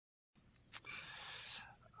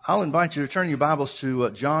I'll invite you to turn your Bibles to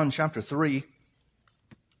John chapter 3.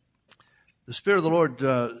 The Spirit of the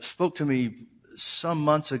Lord spoke to me some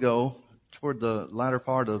months ago toward the latter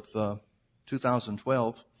part of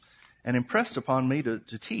 2012 and impressed upon me to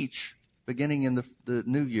teach beginning in the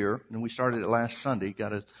new year. And we started it last Sunday,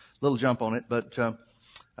 got a little jump on it, but to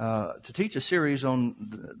teach a series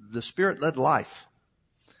on the Spirit-led life.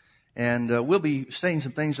 And we'll be saying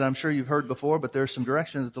some things that I'm sure you've heard before, but there's some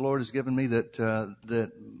direction that the Lord has given me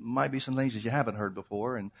that might be some things that you haven't heard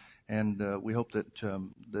before, and we hope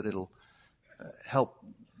that it'll help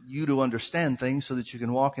you to understand things so that you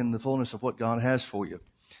can walk in the fullness of what God has for you.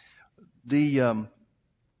 The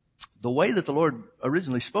way that the Lord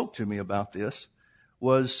originally spoke to me about this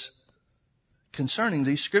was concerning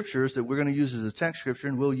these scriptures that we're going to use as a text scripture,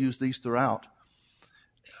 and we'll use these throughout.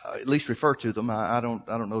 At least refer to them. I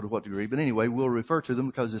don't know to what degree, but anyway, we'll refer to them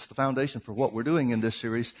because it's the foundation for what we're doing in this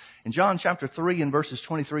series. In John chapter 3 and verses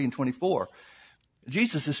 23 and 24,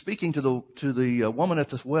 Jesus is speaking to the woman at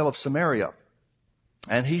the well of Samaria,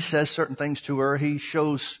 and he says certain things to her. He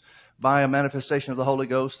shows by a manifestation of the Holy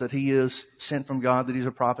Ghost that he is sent from God, that he's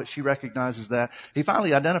a prophet. She recognizes that. He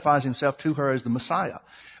finally identifies himself to her as the Messiah.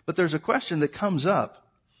 But there's a question that comes up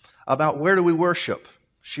about where do we worship?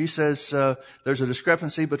 She says there's a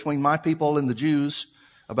discrepancy between my people and the Jews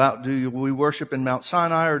about do we worship in Mount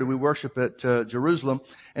Sinai or do we worship at Jerusalem?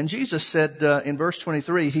 And Jesus said in verse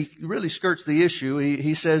 23, he really skirts the issue.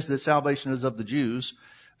 He says that salvation is of the Jews,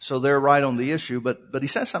 so they're right on the issue. But he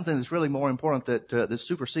says something that's really more important that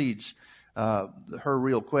supersedes her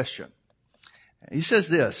real question. He says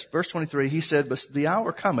this, verse 23, he said, "But the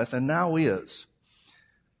hour cometh, and now is,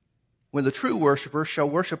 when the true worshipers shall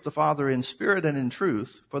worship the Father in spirit and in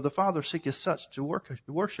truth, for the Father seeketh such to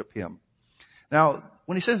worship him." Now,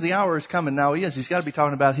 when he says the hour is coming, now he is, he's got to be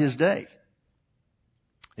talking about his day.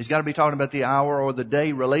 He's got to be talking about the hour or the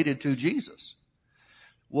day related to Jesus.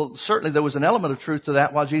 Well, certainly there was an element of truth to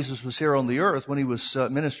that while Jesus was here on the earth when he was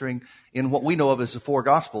ministering in what we know of as the four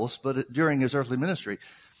Gospels, but during his earthly ministry,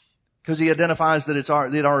 because he identifies that it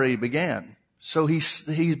already began. So he's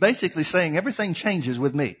basically saying everything changes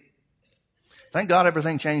with me. Thank God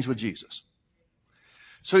everything changed with Jesus.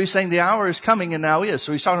 So he's saying the hour is coming and now is.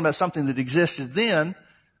 So he's talking about something that existed then,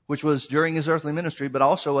 which was during his earthly ministry, but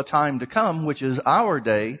also a time to come, which is our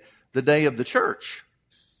day, the day of the church,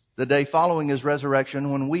 the day following his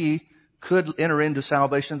resurrection when we could enter into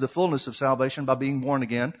salvation, the fullness of salvation by being born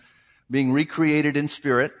again, being recreated in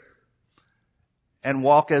spirit, and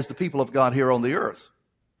walk as the people of God here on the earth.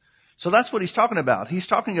 So that's what he's talking about. He's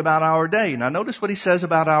talking about our day. Now notice what he says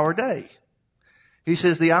about our day. He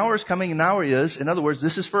says the hour is coming and now is. In other words,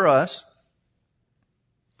 this is for us.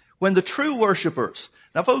 When the true worshipers.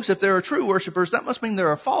 Now folks, if there are true worshipers, that must mean there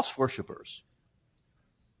are false worshipers.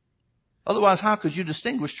 Otherwise, how could you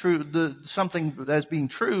distinguish something as being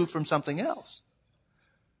true from something else?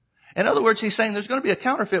 In other words, he's saying there's going to be a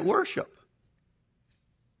counterfeit worship.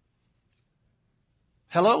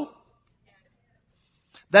 Hello?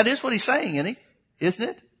 That is what he's saying, isn't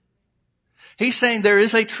it? He's saying there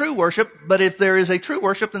is a true worship, but if there is a true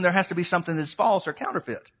worship, then there has to be something that's false or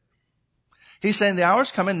counterfeit. He's saying the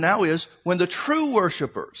hour's coming now is when the true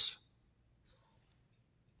worshipers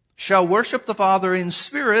shall worship the Father in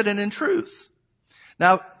spirit and in truth.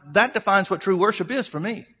 Now, that defines what true worship is for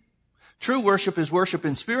me. True worship is worship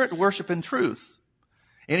in spirit, worship in truth.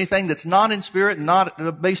 Anything that's not in spirit,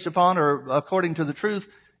 not based upon or according to the truth,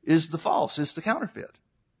 is the false, is the counterfeit.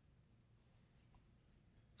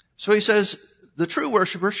 So he says, the true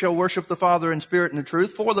worshiper shall worship the Father in spirit and in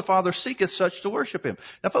truth, for the Father seeketh such to worship him.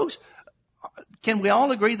 Now folks, can we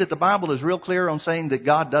all agree that the Bible is real clear on saying that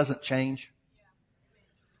God doesn't change?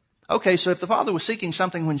 Okay, so if the Father was seeking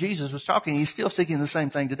something when Jesus was talking, he's still seeking the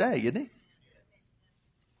same thing today, isn't he?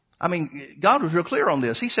 I mean, God was real clear on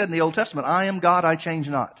this. He said in the Old Testament, "I am God, I change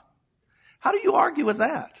not." How do you argue with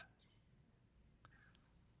that?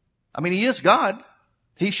 I mean, he is God.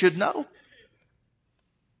 He should know.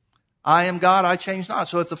 I am God, I change not.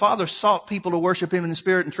 So if the Father sought people to worship him in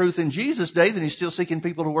spirit and truth in Jesus' day, then he's still seeking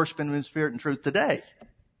people to worship him in spirit and truth today.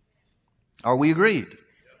 Are we agreed?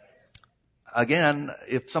 Again,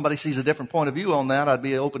 if somebody sees a different point of view on that, I'd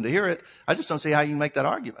be open to hear it. I just don't see how you can make that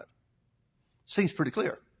argument. Seems pretty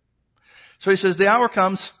clear. So he says, the hour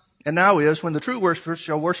comes, and now is, when the true worshipers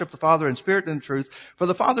shall worship the Father in spirit and in truth, for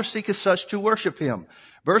the Father seeketh such to worship him.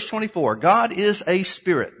 Verse 24, God is a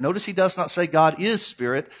spirit. Notice he does not say God is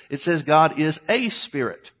spirit. It says God is a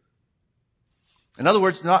spirit. In other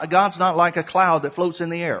words, God's not like a cloud that floats in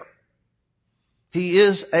the air. He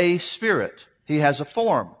is a spirit. He has a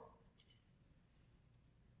form.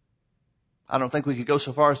 I don't think we could go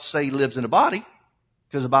so far as to say he lives in a body,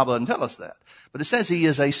 because the Bible doesn't tell us that. But it says he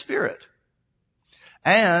is a spirit.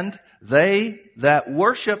 And they that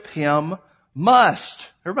worship him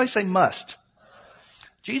must. Everybody say must.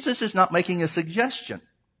 Jesus is not making a suggestion.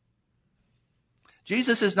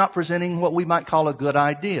 Jesus is not presenting what we might call a good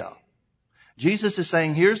idea. Jesus is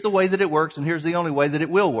saying, here's the way that it works, and here's the only way that it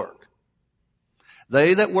will work.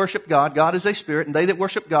 They that worship God, God is a spirit, and they that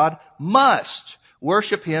worship God must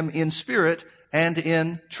worship him in spirit and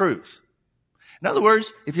in truth. In other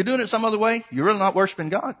words, if you're doing it some other way, you're really not worshiping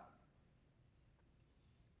God.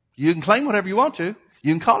 You can claim whatever you want to.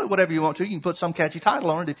 You can call it whatever you want to. You can put some catchy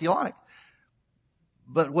title on it if you like.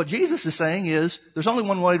 But what Jesus is saying is there's only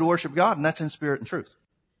one way to worship God, and that's in spirit and truth.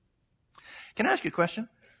 Can I ask you a question?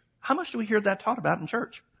 How much do we hear that taught about in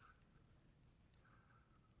church?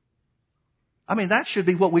 I mean, that should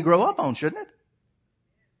be what we grow up on, shouldn't it?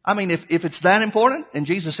 I mean, if it's that important, and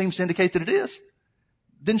Jesus seems to indicate that it is,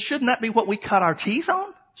 then shouldn't that be what we cut our teeth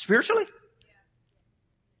on spiritually?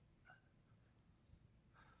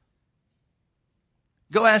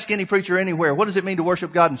 Go ask any preacher anywhere, what does it mean to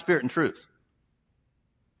worship God in spirit and truth?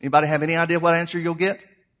 Anybody have any idea what answer you'll get?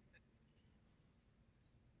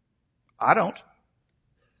 I don't.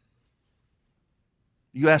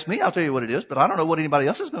 You ask me, I'll tell you what it is, but I don't know what anybody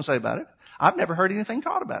else is going to say about it. I've never heard anything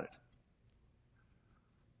taught about it.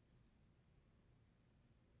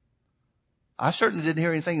 I certainly didn't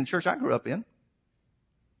hear anything in the church I grew up in.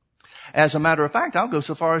 As a matter of fact, I'll go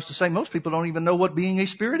so far as to say most people don't even know what being a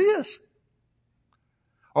spirit is,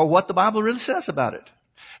 or what the Bible really says about it.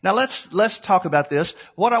 Now let's talk about this.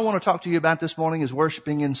 What I want to talk to you about this morning is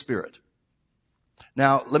worshiping in spirit.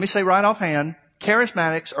 Now, let me say right offhand,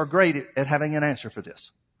 charismatics are great at having an answer for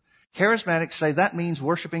this. Charismatics say that means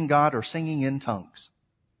worshiping God or singing in tongues.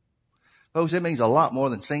 Folks, it means a lot more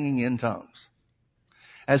than singing in tongues.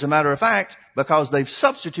 As a matter of fact, because they've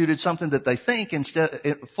substituted something that they think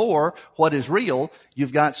for what is real,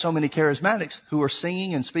 you've got so many charismatics who are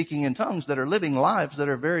singing and speaking in tongues that are living lives that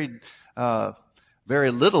are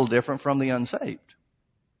very little different from the unsaved.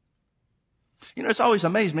 You know, it's always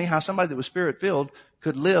amazed me how somebody that was spirit-filled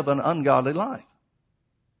could live an ungodly life.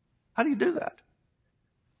 How do you do that?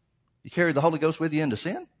 You carry the Holy Ghost with you into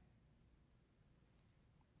sin?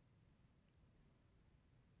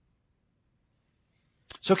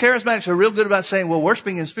 So charismatics are real good about saying, well,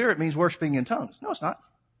 worshiping in spirit means worshiping in tongues. No, it's not.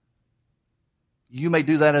 You may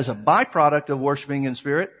do that as a byproduct of worshiping in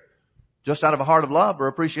spirit, just out of a heart of love or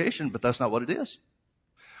appreciation, but that's not what it is.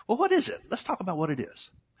 Well, what is it? Let's talk about what it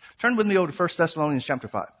is. Turn with me over to 1 Thessalonians chapter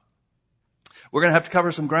 5. We're going to have to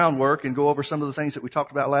cover some groundwork and go over some of the things that we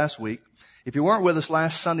talked about last week. If you weren't with us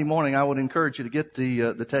last Sunday morning, I would encourage you to get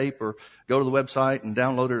the tape or go to the website and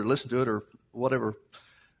download it or listen to it or whatever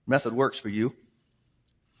method works for you.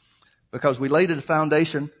 Because we laid a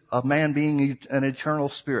foundation of man being an eternal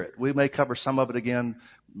spirit. We may cover some of it again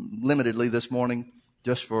limitedly this morning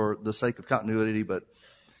just for the sake of continuity, but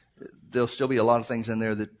there'll still be a lot of things in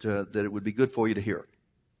there that it would be good for you to hear.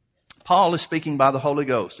 Paul is speaking by the Holy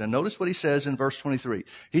Ghost. And notice what he says in verse 23.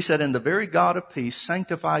 He said, "And the very God of peace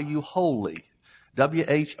sanctify you wholly."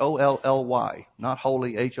 W-H-O-L-L-Y. Not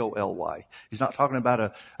holy, H-O-L-Y. He's not talking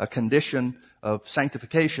about a condition of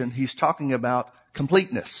sanctification. He's talking about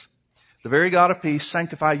completeness. The very God of peace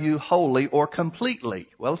sanctify you wholly or completely.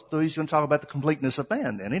 Well, so he's going to talk about the completeness of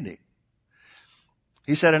man then, isn't he?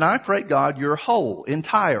 He said, "And I pray God your whole,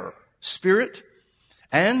 entire spirit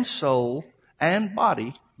and soul and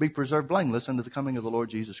body be preserved blameless unto the coming of the Lord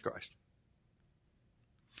Jesus Christ."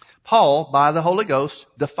 Paul, by the Holy Ghost,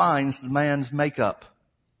 defines the man's makeup.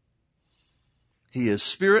 He is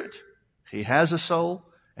spirit, he has a soul,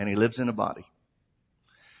 and he lives in a body.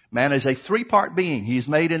 Man is a three-part being. He's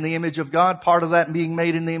made in the image of God. Part of that being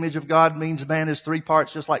made in the image of God means man is three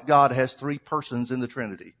parts, just like God has three persons in the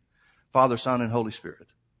Trinity: Father, Son, and Holy Spirit.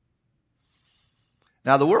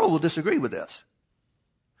 Now, the world will disagree with this.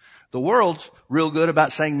 The world's real good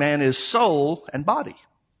about saying man is soul and body.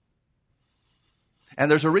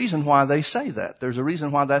 And there's a reason why they say that. There's a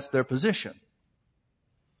reason why that's their position.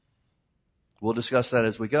 We'll discuss that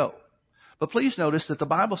as we go. But please notice that the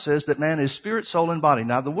Bible says that man is spirit, soul, and body.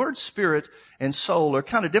 Now, the words spirit and soul are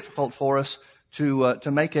kind of difficult for us to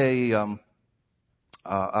make a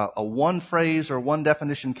one phrase or one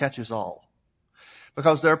definition catches all.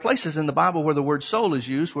 Because there are places in the Bible where the word soul is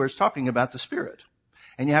used where it's talking about the spirit.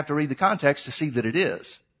 And you have to read the context to see that it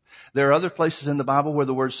is. There are other places in the Bible where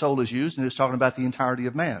the word soul is used and it's talking about the entirety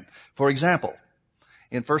of man. For example,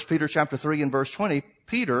 in 1 Peter chapter 3 and verse 20,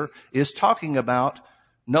 Peter is talking about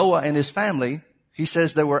Noah and his family. He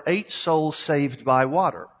says there were 8 souls saved by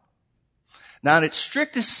water. Now, in its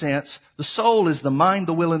strictest sense, The soul is the mind,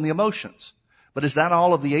 the will, and the emotions. But is that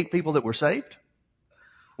all of the 8 people that were saved?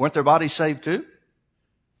 Weren't their bodies saved too?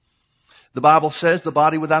 The Bible says the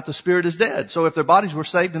body without the spirit is dead. So if their bodies were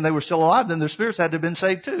saved and they were still alive, then their spirits had to have been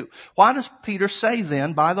saved too. Why does Peter say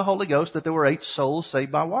then by the Holy Ghost that there were 8 souls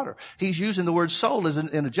saved by water? He's using the word soul as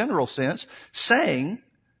in a general sense, saying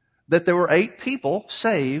that there were 8 people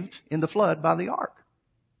saved in the flood by the ark.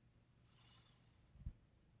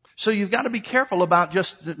 So you've got to be careful about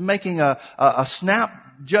just making a snap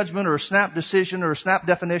judgment or a snap decision or a snap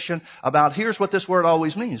definition about here's what this word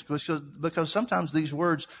always means, because sometimes these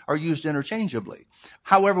words are used interchangeably.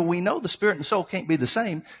 However, we know the spirit and soul can't be the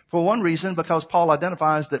same for one reason, because Paul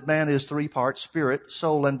identifies that man is 3 parts: spirit,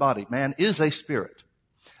 soul, and body. Man is a spirit.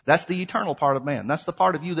 That's the eternal part of man. That's the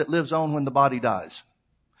part of you that lives on when the body dies.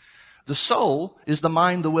 The soul is the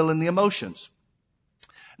mind, the will, and the emotions.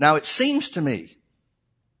 Now, it seems to me,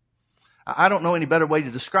 I don't know any better way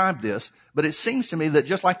to describe this, but it seems to me that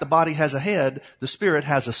just like the body has a head, the spirit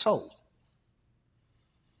has a soul.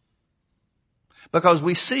 Because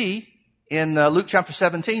we see in Luke chapter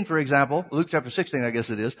 17, for example, Luke chapter 16, I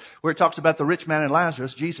guess it is, where it talks about the rich man and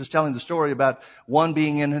Lazarus, Jesus telling the story about one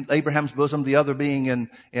being in Abraham's bosom, the other being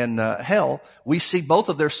in hell. We see both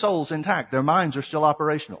of their souls intact. Their minds are still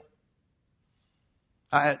operational.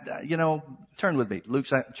 Turn with me, Luke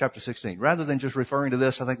chapter 16. Rather than just referring to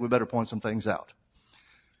this, I think we better point some things out.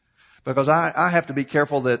 Because I have to be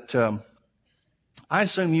careful that I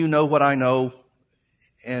assume you know what I know,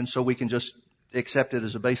 and so we can just accept it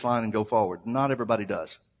as a baseline and go forward. Not everybody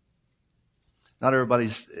does. Not everybody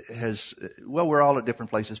we're all at different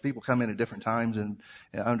places. People come in at different times and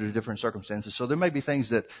under different circumstances. So there may be things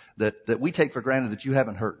that we take for granted that you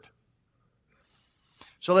haven't heard.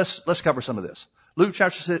 So let's cover some of this. Luke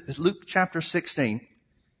chapter 16,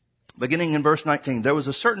 beginning in verse 19. There was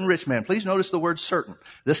a certain rich man. Please notice the word certain.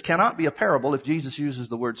 This cannot be a parable if Jesus uses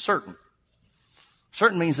the word certain.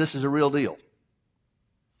 Certain means this is a real deal.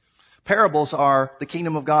 Parables are, the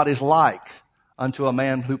kingdom of God is like unto a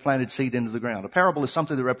man who planted seed into the ground. A parable is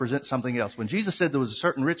something that represents something else. When Jesus said there was a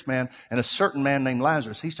certain rich man and a certain man named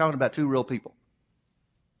Lazarus, he's talking about 2 real people.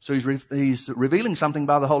 So he's revealing something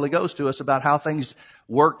by the Holy Ghost to us about how things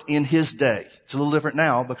worked in his day. It's a little different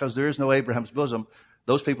now because there is no Abraham's bosom.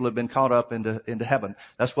 Those people have been caught up into heaven.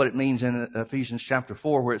 That's what it means in Ephesians chapter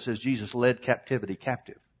 4, where it says Jesus led captivity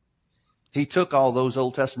captive. He took all those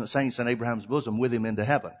Old Testament saints in Abraham's bosom with him into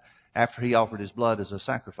heaven after he offered his blood as a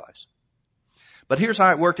sacrifice. But here's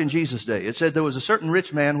how it worked in Jesus' day. It said there was a certain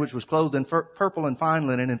rich man which was clothed in purple and fine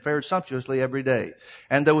linen and fared sumptuously every day.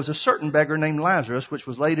 And there was a certain beggar named Lazarus which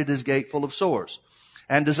was laid at his gate full of sores.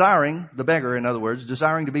 And desiring, the beggar in other words,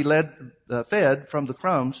 desiring to be fed from the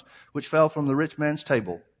crumbs which fell from the rich man's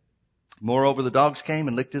table. Moreover, the dogs came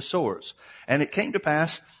and licked his sores. And it came to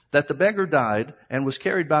pass that the beggar died and was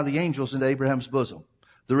carried by the angels into Abraham's bosom.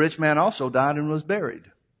 The rich man also died and was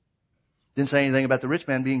buried. Didn't say anything about the rich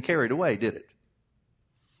man being carried away, did it?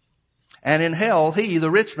 And in hell, he,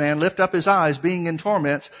 the rich man, lift up his eyes, being in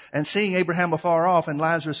torments, and seeing Abraham afar off and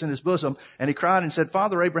Lazarus in his bosom. And he cried and said,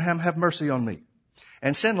 Father Abraham, have mercy on me.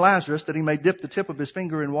 And send Lazarus that he may dip the tip of his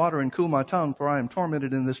finger in water and cool my tongue, for I am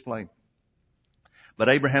tormented in this flame. But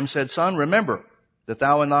Abraham said, Son, remember that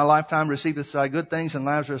thou in thy lifetime receivest thy good things and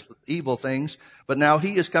Lazarus evil things. But now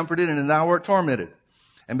he is comforted and thou art tormented.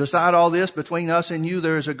 And beside all this, between us and you,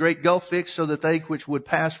 there is a great gulf fixed, so that they which would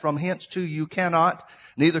pass from hence to you cannot,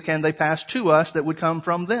 neither can they pass to us that would come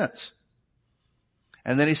from thence.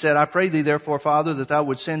 And then he said, I pray thee therefore, Father, that thou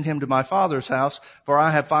would send him to my father's house, for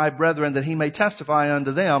I have 5 brethren, that he may testify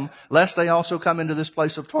unto them, lest they also come into this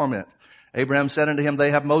place of torment. Abraham said unto him,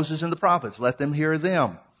 They have Moses and the prophets, let them hear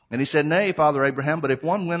them. And he said, Nay, Father Abraham, but if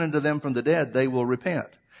one went unto them from the dead, they will repent.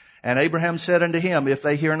 And Abraham said unto him, If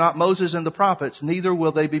they hear not Moses and the prophets, neither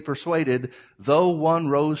will they be persuaded, though one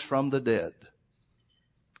rose from the dead.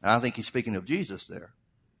 And I think he's speaking of Jesus there.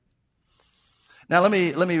 Now let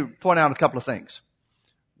me point out a couple of things.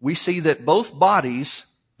 We see that both bodies,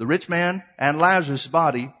 the rich man and Lazarus'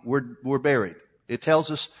 body, were buried. It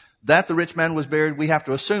tells us that the rich man was buried. We have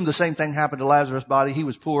to assume the same thing happened to Lazarus' body. He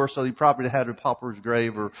was poor, so he probably had a pauper's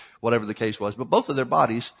grave or whatever the case was. But both of their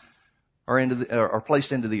bodies are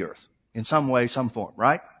placed into the earth in some way, some form,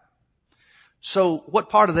 right? So what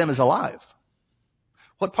part of them is alive?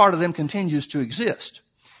 What part of them continues to exist?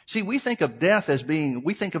 See, we think of death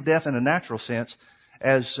in a natural sense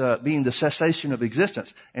as being the cessation of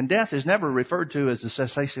existence. And death is never referred to as the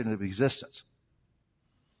cessation of existence.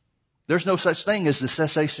 There's no such thing as the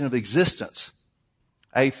cessation of existence,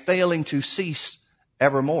 a failing to cease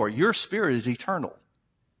evermore. Your spirit is eternal.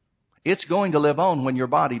 It's going to live on when your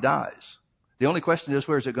body dies. The only question is,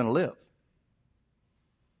 where is it going to live?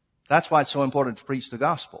 That's why it's so important to preach the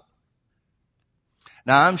gospel.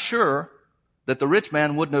 Now, I'm sure that the rich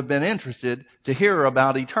man wouldn't have been interested to hear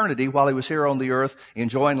about eternity while he was here on the earth,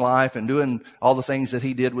 enjoying life and doing all the things that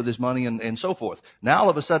he did with his money and so forth. Now, all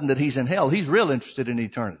of a sudden that he's in hell, he's real interested in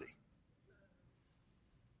eternity.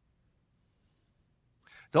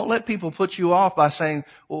 Don't let people put you off by saying,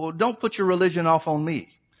 well, don't put your religion off on me.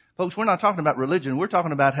 Folks, we're not talking about religion. We're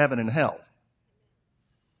talking about heaven and hell.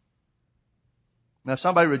 Now, if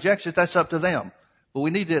somebody rejects it, that's up to them. But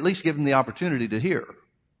we need to at least give them the opportunity to hear.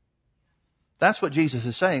 That's what Jesus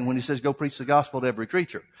is saying when he says, go preach the gospel to every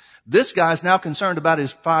creature. This guy's now concerned about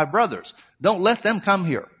his 5 brothers. Don't let them come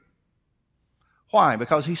here. Why?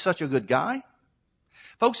 Because he's such a good guy?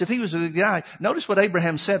 Folks, if he was a good guy, notice what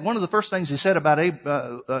Abraham said. One of the first things he said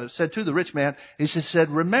said to the rich man, he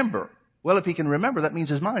said, remember. Well, if he can remember, that means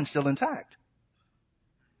his mind's still intact.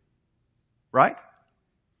 Right?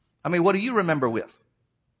 I mean, what do you remember with?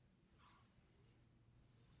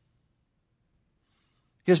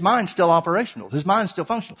 His mind's still operational. His mind's still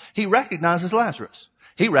functional. He recognizes Lazarus.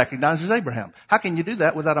 He recognizes Abraham. How can you do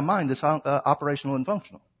that without a mind that's operational and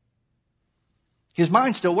functional? His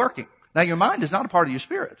mind's still working. Now, your mind is not a part of your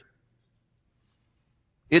spirit.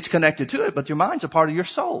 It's connected to it, but your mind's a part of your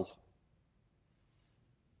soul.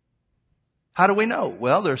 How do we know?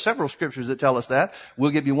 Well, there are several scriptures that tell us that.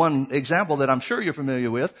 We'll give you one example that I'm sure you're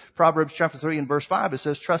familiar with. Proverbs chapter 3 and verse 5, it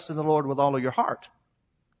says, trust in the Lord with all of your heart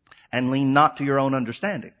and lean not to your own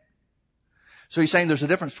understanding. So he's saying there's a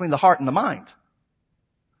difference between the heart and the mind.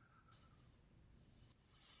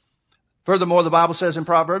 Furthermore, the Bible says in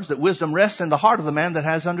Proverbs that wisdom rests in the heart of the man that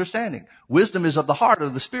has understanding. Wisdom is of the heart,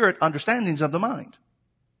 of the spirit, understandings of the mind.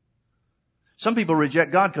 Some people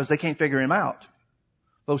reject God because they can't figure him out.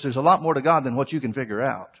 Folks, there's a lot more to God than what you can figure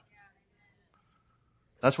out.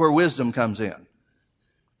 That's where wisdom comes in.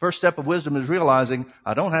 First step of wisdom is realizing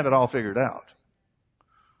I don't have it all figured out.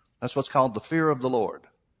 That's what's called the fear of the Lord.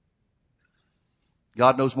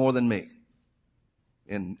 God knows more than me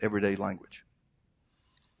in everyday language.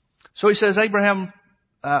 So he says, Abraham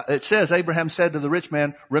said to the rich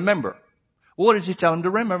man, remember. Well, what does he tell him to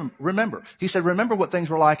remember? He said, remember what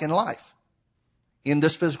things were like in life, in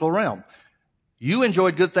this physical realm. You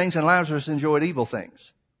enjoyed good things and Lazarus enjoyed evil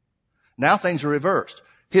things. Now things are reversed.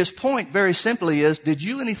 His point very simply is, did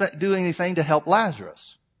you do anything to help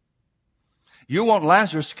Lazarus? You want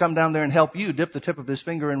Lazarus to come down there and help you dip the tip of his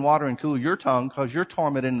finger in water and cool your tongue because you're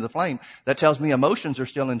tormented into the flame. That tells me emotions are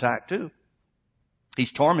still intact too.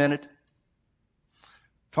 He's tormented.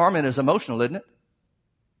 Torment is emotional, isn't it?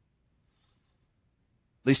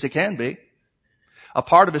 At least it can be. A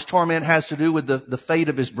part of his torment has to do with the fate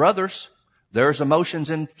of his brothers. There's emotions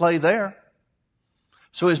in play there.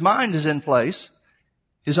 So his mind is in place.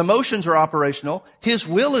 His emotions are operational. His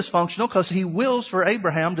will is functional because he wills for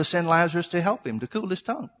Abraham to send Lazarus to help him, to cool his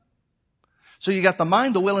tongue. So you got the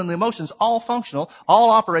mind, the will, and the emotions all functional,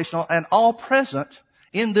 all operational, and all present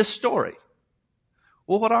in this story.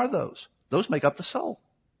 Well, what are those? Those make up the soul.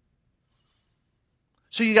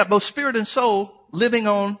 So you got both spirit and soul living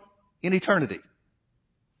on in eternity.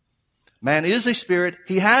 Man is a spirit,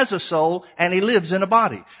 he has a soul, and he lives in a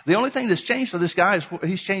body. The only thing that's changed for this guy is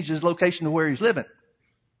he's changed his location to where he's living.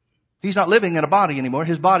 He's not living in a body anymore.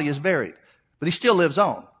 His body is buried. But he still lives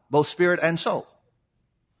on, both spirit and soul.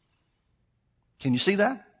 Can you see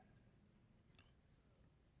that?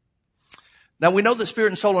 Now we know that spirit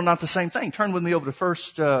and soul are not the same thing. Turn with me over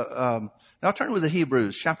to now turn with the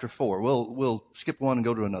Hebrews chapter 4. We'll skip one and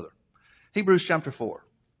go to another. Hebrews chapter 4.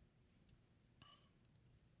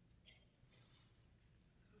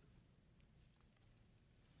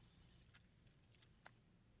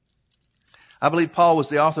 I believe Paul was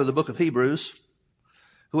the author of the book of Hebrews.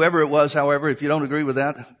 Whoever it was, however, if you don't agree with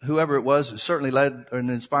that, whoever it was certainly led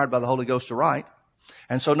and inspired by the Holy Ghost to write.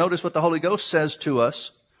 And so notice what the Holy Ghost says to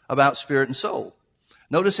us about spirit and soul.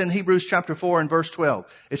 Notice in Hebrews chapter 4 and verse 12,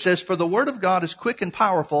 it says, for the word of God is quick and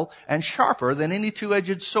powerful and sharper than any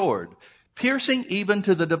two-edged sword, piercing even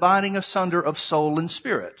to the dividing asunder of soul and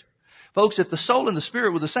spirit. Folks, if the soul and the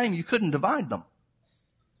spirit were the same, you couldn't divide them.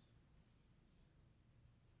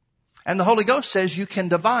 And the Holy Ghost says you can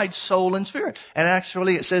divide soul and spirit. And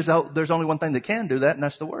actually it says there's only one thing that can do that, and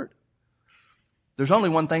that's the Word. There's only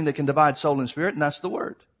one thing that can divide soul and spirit, and that's the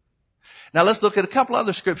Word. Now let's look at a couple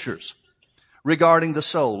other scriptures regarding the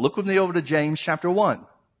soul. Look with me over to James chapter 1.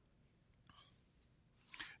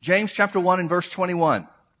 James chapter 1 and verse 21.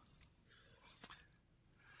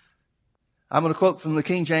 I'm going to quote from the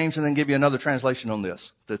King James and then give you another translation on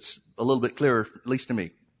this that's a little bit clearer, at least to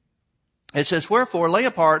me. It says, wherefore lay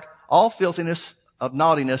apart all filthiness of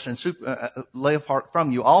naughtiness and lay apart from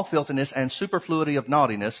you all filthiness and superfluity of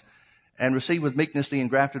naughtiness, and receive with meekness the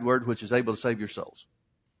engrafted word which is able to save your souls.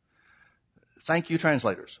 Thank you,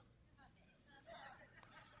 translators.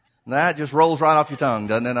 That just rolls right off your tongue,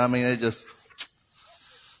 doesn't it? I mean, it just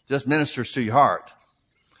ministers to your heart.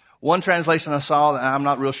 One translation I saw, I'm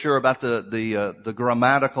not real sure about the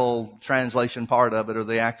grammatical translation part of it or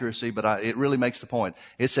the accuracy, but it really makes the point.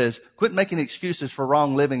 It says, quit making excuses for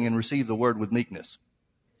wrong living and receive the word with meekness.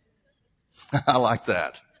 I like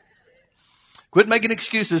that. Quit making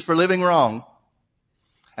excuses for living wrong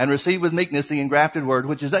and receive with meekness the engrafted word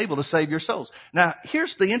which is able to save your souls. Now,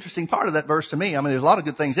 here's the interesting part of that verse to me. I mean, there's a lot of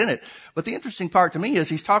good things in it, but the interesting part to me is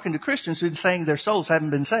he's talking to Christians who's saying their souls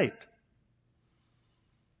haven't been saved.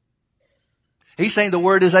 He's saying the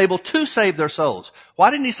word is able to save their souls. Why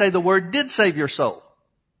didn't he say the word did save your soul?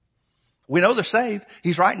 We know they're saved.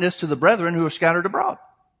 He's writing this to the brethren who are scattered abroad.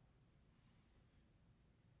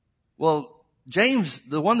 Well, James,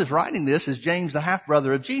 the one that's writing this, is James, the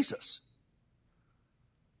half-brother of Jesus.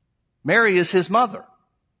 Mary is his mother.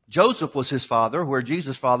 Joseph was his father, where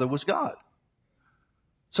Jesus' father was God.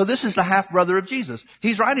 So this is the half-brother of Jesus.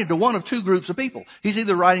 He's writing to one of two groups of people. He's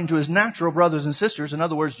either writing to his natural brothers and sisters, in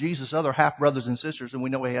other words, Jesus' other half-brothers and sisters, and we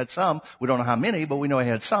know he had some. We don't know how many, but we know he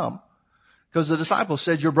had some. Because the disciples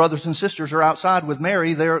said, your brothers and sisters are outside with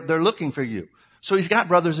Mary. They're looking for you. So he's got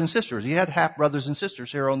brothers and sisters. He had half-brothers and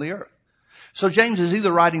sisters here on the earth. So James is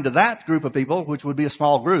either writing to that group of people, which would be a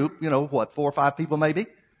small group, 4 or 5 people maybe,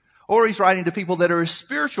 or he's writing to people that are his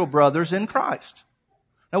spiritual brothers in Christ.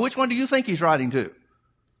 Now, which one do you think he's writing to?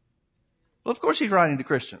 Well, of course he's writing to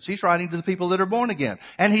Christians. He's writing to the people that are born again.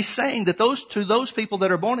 And he's saying that those people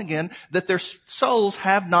that are born again, that their souls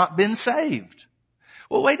have not been saved.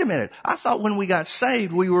 Well, wait a minute. I thought when we got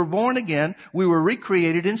saved, we were born again, we were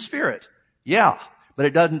recreated in spirit. Yeah,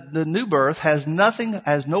 but the new birth has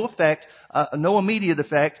no effect, no immediate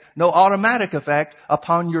effect, no automatic effect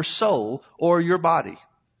upon your soul or your body.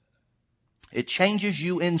 It changes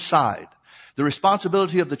you inside. The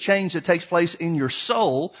responsibility of the change that takes place in your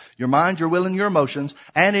soul, your mind, your will, and your emotions,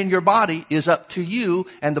 and in your body is up to you,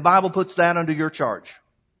 and the Bible puts that under your charge.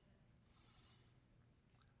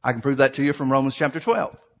 I can prove that to you from Romans chapter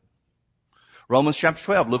 12. Romans chapter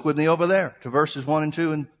 12, look with me over there to verses 1 and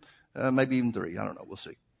 2 and maybe even 3. I don't know, we'll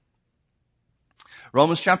see.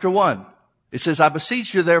 Romans chapter 1, it says, I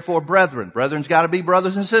beseech you therefore, brethren. Brethren's got to be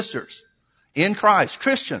brothers and sisters. In Christ,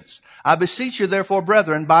 Christians, I beseech you therefore,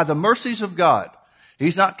 brethren, by the mercies of God.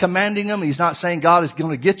 He's not commanding them. He's not saying God is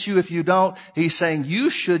going to get you if you don't. He's saying you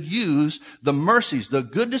should use the mercies, the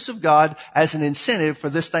goodness of God as an incentive for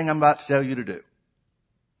this thing I'm about to tell you to do.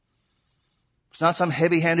 It's not some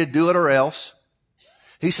heavy-handed do it or else.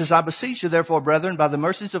 He says, I beseech you therefore, brethren, by the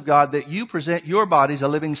mercies of God, that you present your bodies a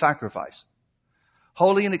living sacrifice,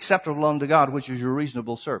 holy and acceptable unto God, which is your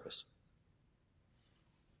reasonable service.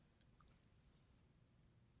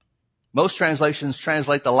 Most translations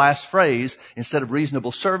translate the last phrase, instead of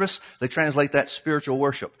reasonable service, they translate that spiritual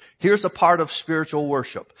worship. Here's a part of spiritual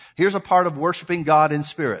worship. Here's a part of worshiping God in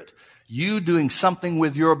spirit. You doing something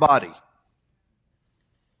with your body.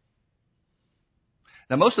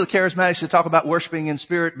 Now, most of the charismatics that talk about worshiping in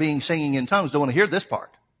spirit, being singing in tongues, don't want to hear this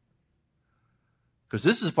part. Because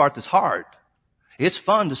this is the part that's hard. It's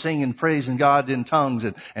fun to sing and praise in God in tongues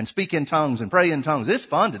and speak in tongues and pray in tongues. It's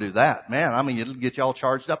fun to do that. Man, I mean, it'll get you all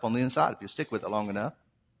charged up on the inside if you stick with it long enough.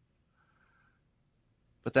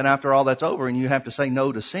 But then after all that's over and you have to say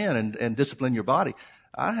no to sin and discipline your body,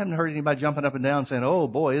 I haven't heard anybody jumping up and down saying, oh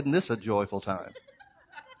boy, isn't this a joyful time?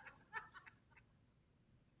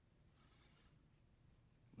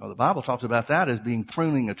 Well, the Bible talks about that as being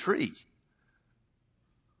pruning a tree.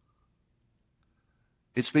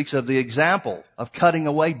 It speaks of the example of cutting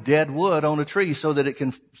away dead wood on a tree so that it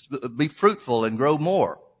can be fruitful and grow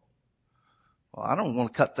more. Well, I don't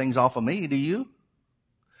want to cut things off of me, do you?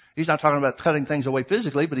 He's not talking about cutting things away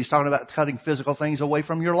physically, but he's talking about cutting physical things away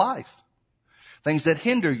from your life. Things that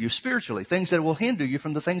hinder you spiritually, things that will hinder you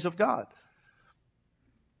from the things of God.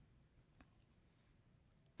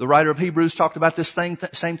 The writer of Hebrews talked about this same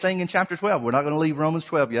thing in chapter 12. We're not going to leave Romans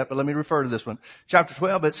 12 yet, but let me refer to this one. Chapter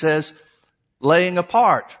 12, it says, laying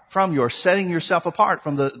apart from setting yourself apart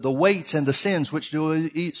from the weights and the sins which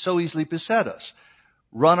do so easily beset us.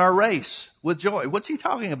 Run our race with joy. What's he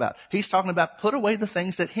talking about? He's talking about put away the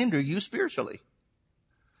things that hinder you spiritually.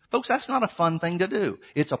 Folks, that's not a fun thing to do.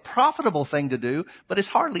 It's a profitable thing to do, but it's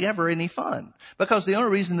hardly ever any fun. Because the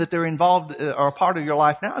only reason that they're involved or a part of your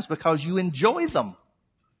life now is because you enjoy them.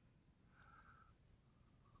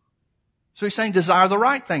 So he's saying desire the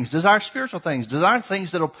right things, desire spiritual things, desire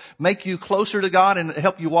things that'll make you closer to God and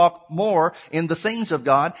help you walk more in the things of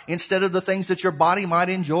God instead of the things that your body might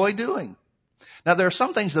enjoy doing. Now, there are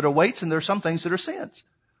some things that are weights and there are some things that are sins.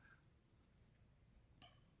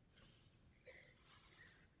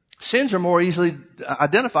 Sins are more easily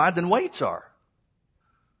identified than weights are.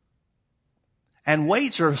 And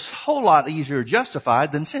weights are a whole lot easier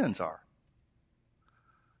justified than sins are.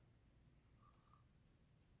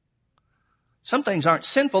 Some things aren't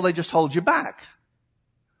sinful, they just hold you back.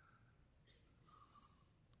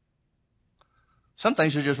 Some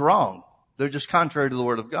things are just wrong. They're just contrary to the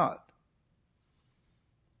Word of God.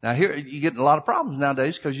 Now here, you get a lot of problems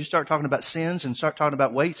nowadays because you start talking about sins and start talking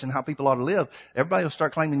about weights and how people ought to live. Everybody will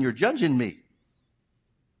start claiming you're judging me.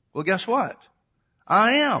 Well, guess what?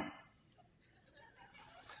 I am.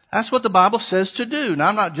 That's what the Bible says to do. Now,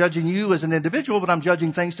 I'm not judging you as an individual, but I'm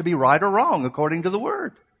judging things to be right or wrong according to the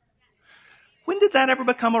Word. When did that ever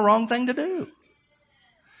become a wrong thing to do?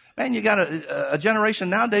 Man, you got a generation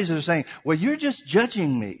nowadays that are saying, well, you're just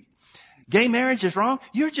judging me. Gay marriage is wrong.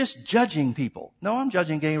 You're just judging people. No, I'm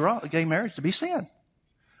judging gay marriage to be sin.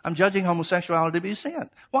 I'm judging homosexuality to be sin.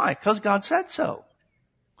 Why? Because God said so.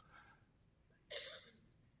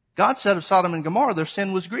 God said of Sodom and Gomorrah, their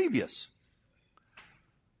sin was grievous.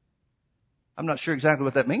 I'm not sure exactly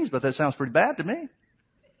what that means, but that sounds pretty bad to me.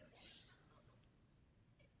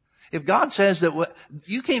 If God says that,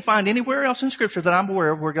 you can't find anywhere else in Scripture that I'm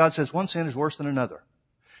aware of where God says one sin is worse than another.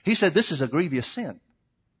 He said this is a grievous sin.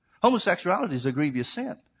 Homosexuality is a grievous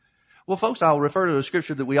sin. Well, folks, I'll refer to a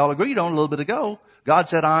scripture that we all agreed on a little bit ago. God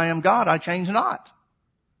said, I am God, I change not.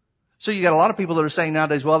 So you got a lot of people that are saying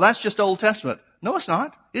nowadays, well, that's just Old Testament. No, it's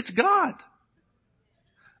not. It's God.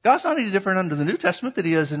 God's not any different under the New Testament than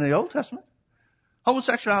He is in the Old Testament.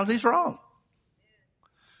 Homosexuality is wrong.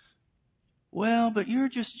 Well, but you're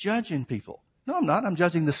just judging people. No, I'm not. I'm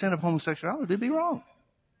judging the sin of homosexuality to be wrong.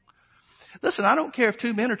 Listen, I don't care if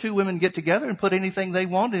two men or two women get together and put anything they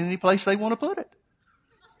want in any place they want to put it.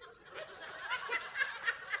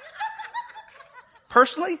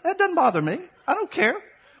 Personally, that doesn't bother me. I don't care.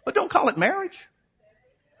 But don't call it marriage.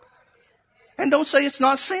 And don't say it's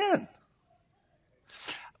not sin.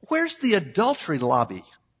 Where's the adultery lobby?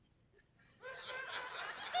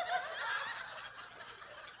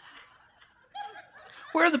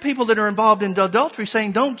 Where are the people that are involved in adultery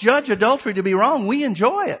saying, don't judge adultery to be wrong, we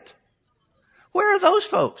enjoy it? Where are those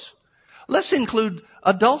folks? Let's include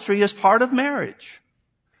adultery as part of marriage.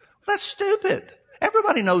 That's stupid.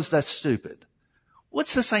 Everybody knows that's stupid. Well,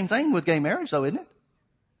 it's the same thing with gay marriage, though, isn't it?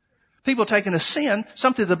 People taking a sin,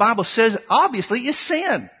 something the Bible says obviously is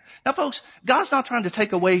sin. Now, folks, God's not trying to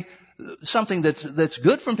take away something that's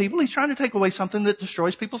good from people. He's trying to take away something that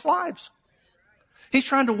destroys people's lives. He's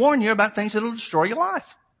trying to warn you about things that will destroy your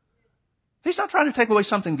life. He's not trying to take away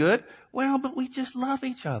something good. Well, but we just love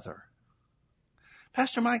each other.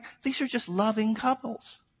 Pastor Mike, these are just loving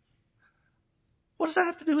couples. What does that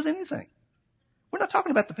have to do with anything? We're not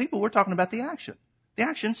talking about the people. We're talking about the action. The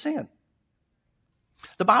action's sin.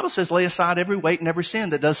 The Bible says, lay aside every weight and every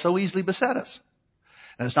sin that does so easily beset us.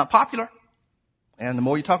 And it's not popular. And the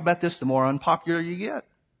more you talk about this, the more unpopular you get.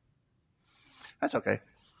 That's okay.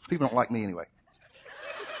 People don't like me anyway.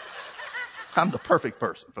 I'm the perfect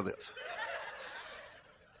person for this.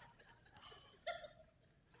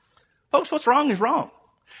 Folks, what's wrong is wrong.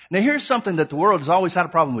 Now, here's something that the world has always had a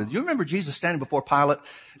problem with. You remember Jesus standing before Pilate?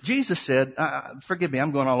 Jesus said, forgive me,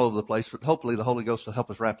 I'm going all over the place, but hopefully the Holy Ghost will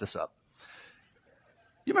help us wrap this up.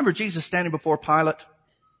 You remember Jesus standing before Pilate?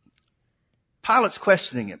 Pilate's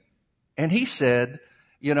questioning him. And he said,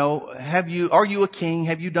 you know, are you a king?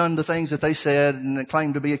 Have you done the things that they said and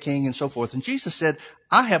claimed to be a king and so forth? And Jesus said,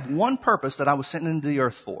 I have one purpose that I was sent into the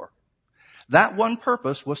earth for. That one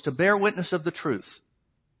purpose was to bear witness of the truth.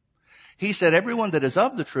 He said, everyone that is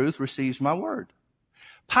of the truth receives my word.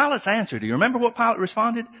 Pilate's answer, do you remember what Pilate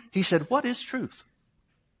responded? He said, what is truth?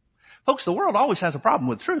 Folks, the world always has a problem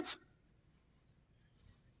with truth.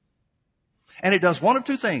 And it does one of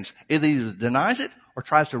two things. It either denies it or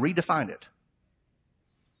tries to redefine it.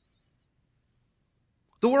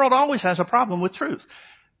 The world always has a problem with truth.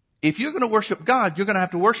 If you're going to worship God, you're going to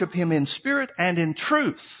have to worship Him in spirit and in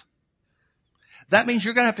truth. That means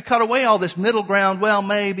you're going to have to cut away all this middle ground. Well,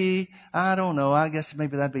 maybe, I don't know, I guess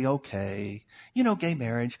maybe that'd be okay. You know, gay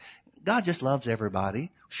marriage, God just loves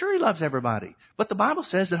everybody. Sure, He loves everybody. But the Bible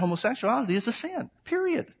says that homosexuality is a sin,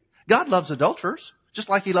 period. God loves adulterers, just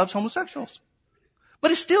like He loves homosexuals.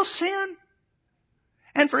 But it's still sin.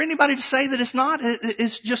 And for anybody to say that it's not,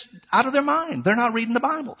 it's just out of their mind. They're not reading the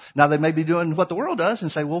Bible. Now, they may be doing what the world does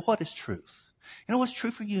and say, well, what is truth? You know, what's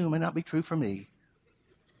true for you may not be true for me.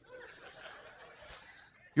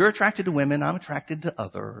 You're attracted to women. I'm attracted to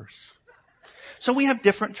others. So we have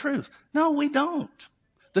different truths. No, we don't.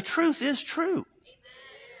 The truth is true.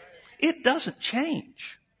 It doesn't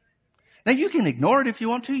change. Now, you can ignore it if you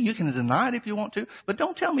want to. You can deny it if you want to. But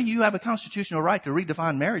don't tell me you have a constitutional right to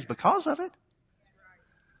redefine marriage because of it.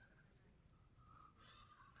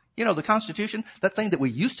 You know, the Constitution, that thing that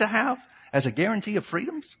we used to have as a guarantee of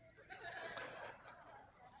freedoms.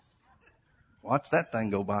 Watch that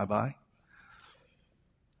thing go bye-bye.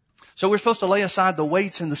 So we're supposed to lay aside the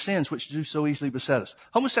weights and the sins which do so easily beset us.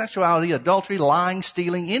 Homosexuality, adultery, lying,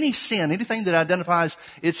 stealing, any sin, anything that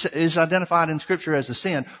is identified in Scripture as a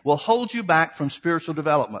sin will hold you back from spiritual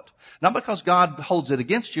development. Not because God holds it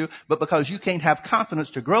against you, but because you can't have confidence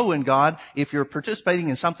to grow in God if you're participating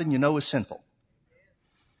in something you know is sinful.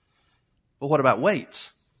 But what about weights?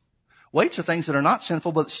 Weights are things that are not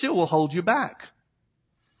sinful, but still will hold you back.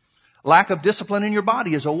 Lack of discipline in your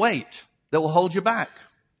body is a weight that will hold you back.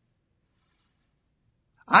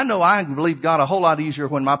 I know I can believe God a whole lot easier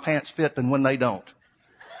when my pants fit than when they don't.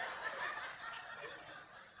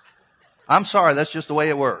 I'm sorry, that's just the way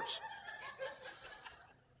it works.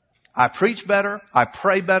 I preach better. I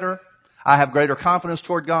pray better. I have greater confidence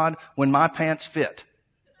toward God when my pants fit.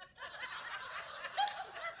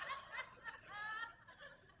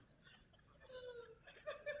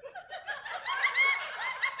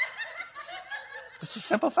 It's a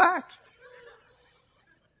simple fact.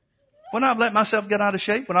 When I let myself get out of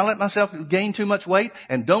shape, when I let myself gain too much weight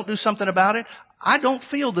and don't do something about it, I don't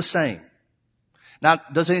feel the same. Now,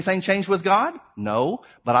 does anything change with God? No.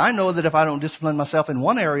 But I know that if I don't discipline myself in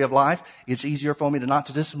one area of life, it's easier for me not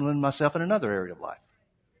to discipline myself in another area of life.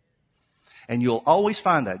 And you'll always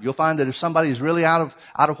find that. You'll find that if somebody is really out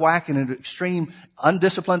of whack in an extreme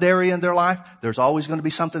undisciplined area in their life, there's always going to be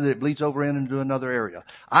something that bleeds over into another area.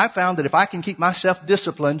 I found that if I can keep myself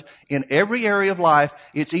disciplined in every area of life,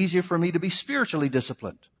 it's easier for me to be spiritually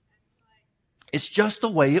disciplined. It's just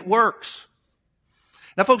the way it works.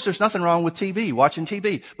 Now, folks, there's nothing wrong with TV, watching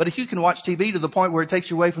TV. But if you can watch TV to the point where it takes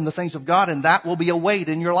you away from the things of God, and that will be a weight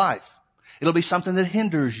in your life. It'll be something that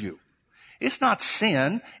hinders you. It's not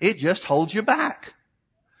sin. It just holds you back.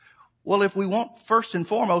 Well, if we want first and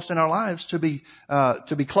foremost in our lives to be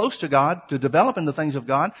close to God, to develop in the things of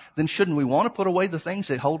God, then shouldn't we want to put away the things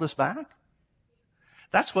that hold us back?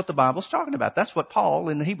 That's what the Bible's talking about. That's what Paul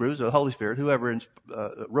in the Hebrews, or the Holy Spirit, whoever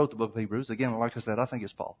wrote the book of Hebrews, again, like I said, I think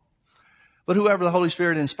it's Paul. But whoever the Holy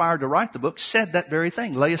Spirit inspired to write the book said that very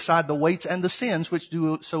thing. Lay aside the weights and the sins which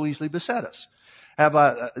do so easily beset us.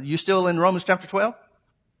 You still in Romans chapter 12?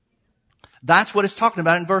 That's what it's talking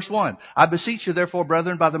about in verse 1. I beseech you, therefore,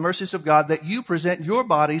 brethren, by the mercies of God, that you present your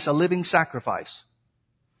bodies a living sacrifice,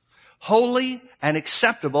 holy and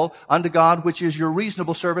acceptable unto God, which is your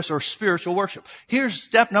reasonable service or spiritual worship. Here's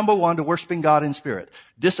step number 1 to worshiping God in spirit.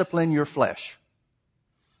 Discipline your flesh.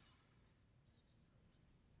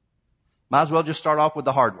 Might as well just start off with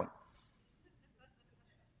the hard one.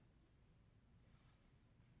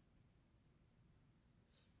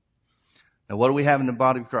 Now, what do we have in the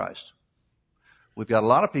body of Christ? We've got a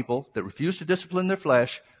lot of people that refuse to discipline their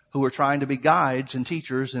flesh who are trying to be guides and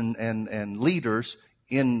teachers and leaders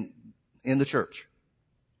in the church.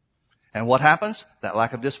 And what happens? That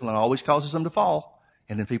lack of discipline always causes them to fall,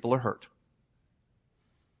 and then people are hurt.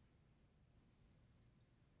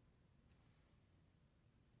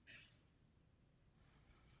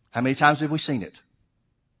 How many times have we seen it?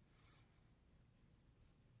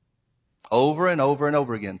 Over and over and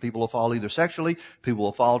over again. People will fall either sexually, people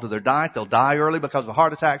will fall to their diet, they'll die early because of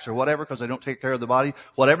heart attacks or whatever, because they don't take care of the body.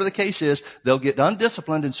 Whatever the case is, they'll get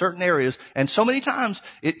undisciplined in certain areas, and so many times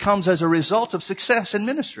it comes as a result of success in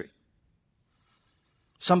ministry.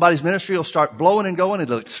 Somebody's ministry will start blowing and going,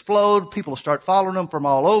 it'll explode, people will start following them from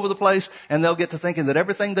all over the place, and they'll get to thinking that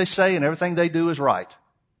everything they say and everything they do is right.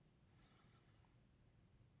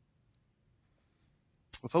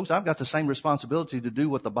 Well, folks, I've got the same responsibility to do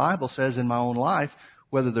what the Bible says in my own life,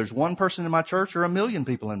 whether there's one person in my church or 1,000,000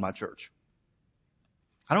 people in my church.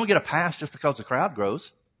 I don't get a pass just because the crowd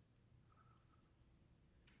grows.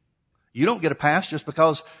 You don't get a pass just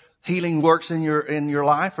because healing works in your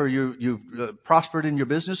life, or you've prospered in your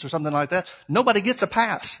business or something like that. Nobody gets a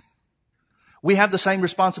pass. We have the same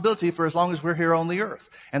responsibility for as long as we're here on the earth,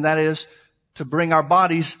 and that is to bring our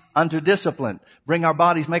bodies unto discipline. Make our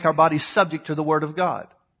bodies subject to the Word of God.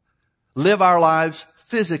 Live our lives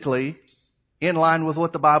physically in line with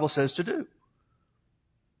what the Bible says to do.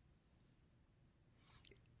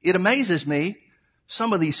 It amazes me,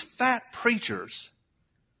 some of these fat preachers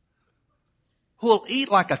who will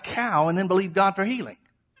eat like a cow and then believe God for healing.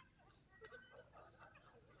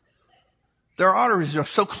 Their arteries are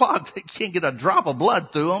so clogged they can't get a drop of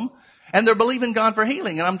blood through them. And they're believing God for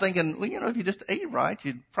healing. And I'm thinking, well, if you just ate right,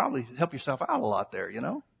 you'd probably help yourself out a lot there,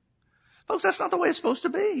 Folks, that's not the way it's supposed to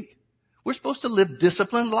be. We're supposed to live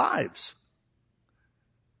disciplined lives.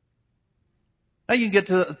 Now you can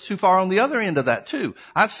get too far on the other end of that too.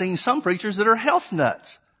 I've seen some preachers that are health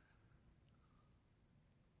nuts.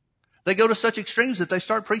 They go to such extremes that they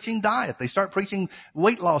start preaching diet. They start preaching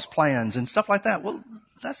weight loss plans and stuff like that. Well,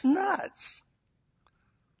 that's nuts.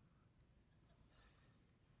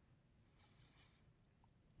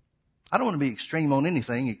 I don't want to be extreme on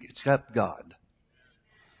anything except God.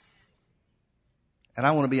 And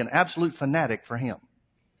I want to be an absolute fanatic for Him.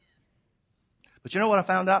 But you know what I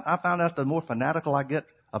found out? I found out the more fanatical I get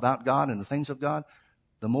about God and the things of God,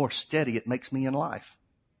 the more steady it makes me in life.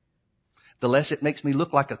 The less it makes me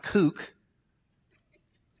look like a kook.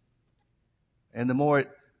 And the more it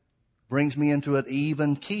brings me into an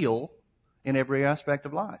even keel in every aspect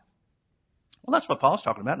of life. Well, that's what Paul's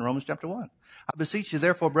talking about in Romans chapter 1. I beseech you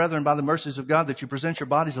therefore, brethren, by the mercies of God, that you present your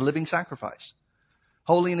bodies a living sacrifice,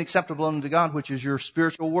 holy and acceptable unto God, which is your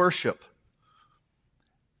spiritual worship.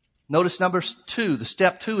 Notice number 2. The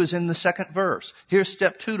step 2 is in the second verse. Here's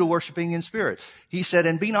step 2 to worshiping in spirit. He said,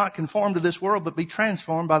 and be not conformed to this world, but be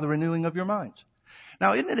transformed by the renewing of your minds.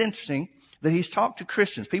 Now, isn't it interesting that he's talked to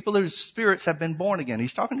Christians, people whose spirits have been born again.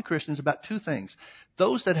 He's talking to Christians about two things.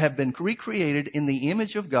 Those that have been recreated in the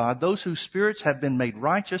image of God, those whose spirits have been made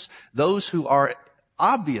righteous, those who are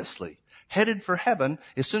obviously headed for heaven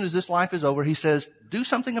as soon as this life is over. He says, do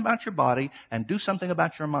something about your body and do something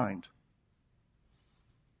about your mind.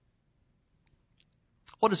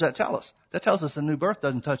 What does that tell us? That tells us the new birth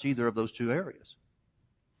doesn't touch either of those two areas.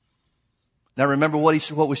 Now remember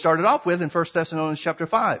what we started off with in 1 Thessalonians chapter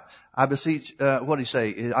 5. I beseech, what did he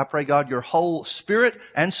say? I pray God your whole spirit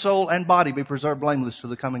and soul and body be preserved blameless to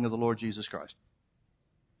the coming of the Lord Jesus Christ.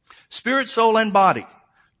 Spirit, soul, and body.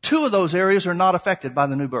 Two of those areas are not affected by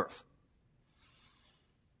the new birth.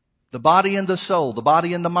 The body and the soul, the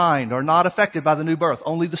body and the mind are not affected by the new birth.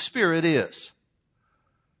 Only the spirit is.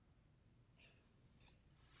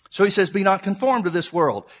 So he says, be not conformed to this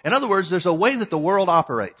world. In other words, there's a way that the world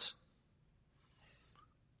operates.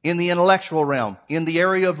 In the intellectual realm, in the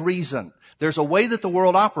area of reason. There's a way that the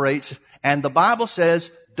world operates, and the Bible says,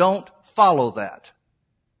 don't follow that.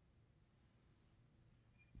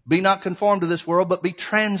 Be not conformed to this world, but be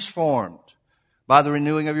transformed by the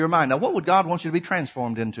renewing of your mind. Now, what would God want you to be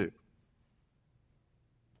transformed into?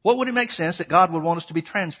 What would it make sense that God would want us to be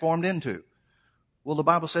transformed into? Well, the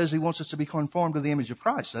Bible says He wants us to be conformed to the image of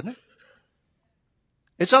Christ, doesn't it?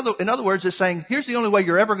 In other words, it's saying, here's the only way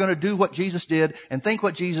you're ever going to do what Jesus did and think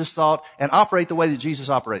what Jesus thought and operate the way that Jesus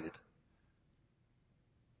operated.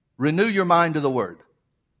 Renew your mind to the Word.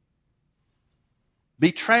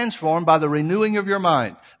 Be transformed by the renewing of your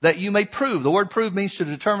mind, that you may prove. The word prove means to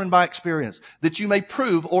determine by experience. That you may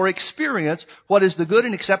prove or experience what is the good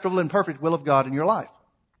and acceptable and perfect will of God in your life.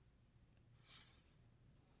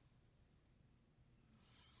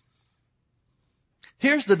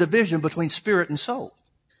 Here's the division between spirit and soul.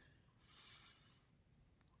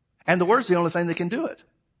 And the Word's the only thing that can do it.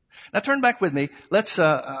 Now turn back with me.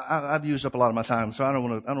 I've used up a lot of my time, so I don't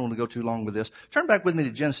want to go too long with this. Turn back with me to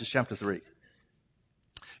Genesis chapter 3.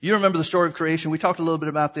 You remember the story of creation. We talked a little bit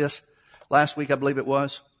about this last week, I believe it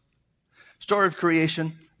was. Story of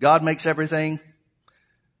creation. God makes everything,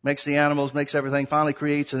 makes the animals, makes everything, finally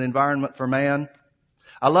creates an environment for man.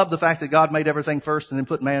 I love the fact that God made everything first and then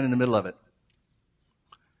put man in the middle of it.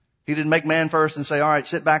 He didn't make man first and say, all right,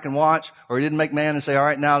 sit back and watch. Or He didn't make man and say, all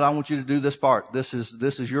right, now I want you to do this part. This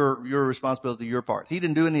is your responsibility, your part. He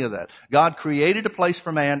didn't do any of that. God created a place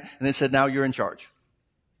for man and then said, now you're in charge.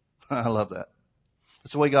 I love that.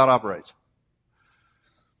 That's the way God operates.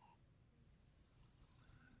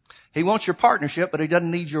 He wants your partnership, but He doesn't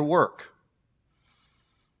need your work.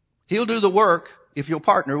 He'll do the work if you'll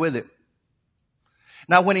partner with Him.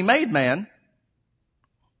 Now, when He made man,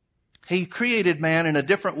 He created man in a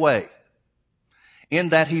different way, in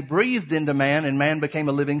that He breathed into man and man became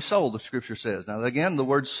a living soul, the Scripture says. Now again, the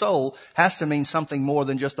word soul has to mean something more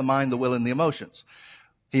than just the mind, the will, and the emotions.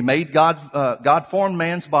 He made God formed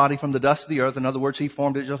man's body from the dust of the earth. In other words, He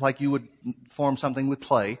formed it just like you would form something with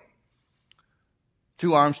clay.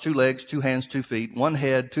 2 arms, 2 legs, 2 hands, 2 feet, 1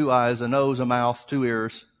 head, 2 eyes, a nose, a mouth, 2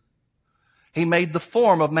 ears. He made the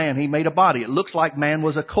form of man. He made a body. It looks like man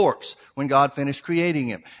was a corpse when God finished creating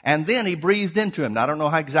him. And then He breathed into him. Now, I don't know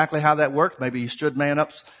exactly how that worked. Maybe He stood man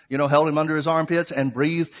up, held him under his armpits and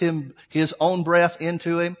breathed his own breath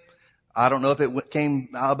into him. I don't know if it came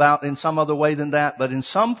about in some other way than that, but in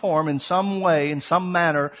some form, in some way, in some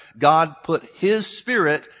manner, God put His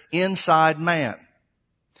Spirit inside man.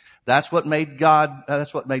 That's what made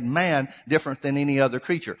man different than any other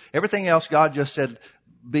creature. Everything else, God just said,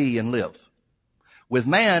 be and live. With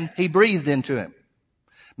man, He breathed into him.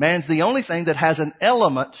 Man's the only thing that has an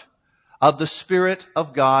element of the Spirit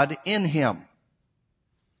of God in him.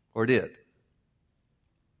 Or did.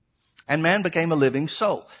 And man became a living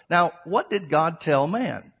soul. Now, what did God tell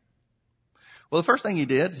man? Well, the first thing he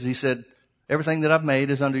did is he said, everything that I've made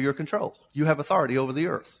is under your control. You have authority over the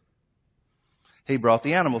earth. He brought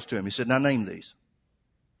the animals to him. He said, now name these.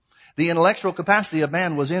 The intellectual capacity of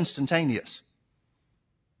man was instantaneous.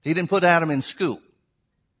 He didn't put Adam in school.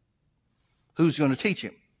 Who's going to teach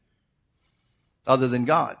him? Other than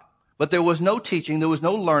God. But there was no teaching, there was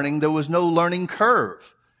no learning, there was no learning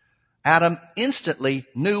curve. Adam instantly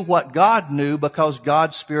knew what God knew because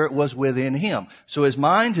God's Spirit was within him. So his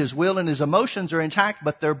mind, his will, and his emotions are intact,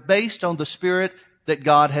 but they're based on the Spirit that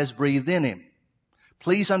God has breathed in him.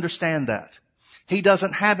 Please understand that. He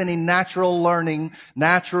doesn't have any natural learning,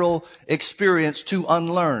 natural experience to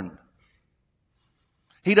unlearn.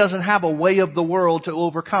 He doesn't have a way of the world to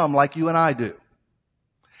overcome like you and I do.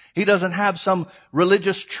 He doesn't have some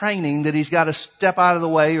religious training that he's got to step out of the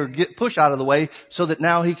way or push out of the way so that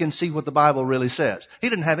now he can see what the Bible really says. He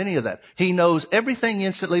didn't have any of that. He knows everything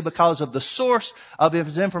instantly because of the source of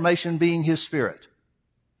his information being his Spirit.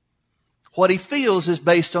 What he feels is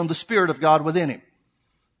based on the Spirit of God within him.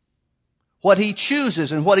 What he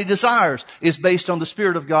chooses and what he desires is based on the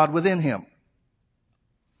Spirit of God within him.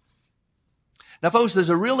 Now, folks, there's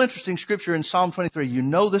a real interesting scripture in Psalm 23. You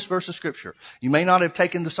know this verse of scripture. You may not have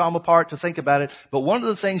taken the psalm apart to think about it, but one of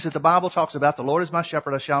the things that the Bible talks about, the Lord is my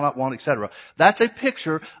shepherd, I shall not want, etc. That's a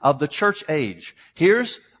picture of the church age.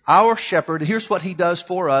 Here's our shepherd. Here's what he does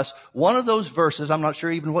for us. One of those verses, I'm not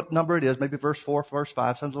sure even what number it is, maybe verse 4, verse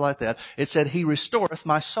 5, something like that. It said, he restoreth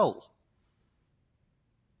my soul.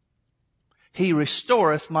 He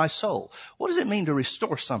restoreth my soul. What does it mean to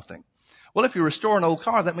restore something? Well, if you restore an old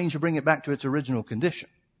car, that means you bring it back to its original condition.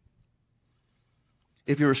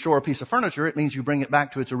 If you restore a piece of furniture, it means you bring it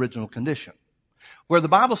back to its original condition. Where the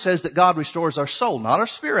Bible says that God restores our soul, not our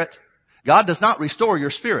spirit. God does not restore your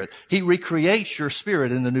spirit. He recreates your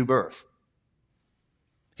spirit in the new birth.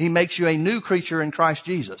 He makes you a new creature in Christ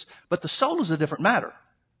Jesus. But the soul is a different matter.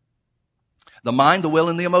 The mind, the will,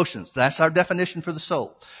 and the emotions. That's our definition for the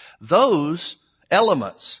soul. Those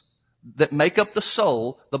elements that make up the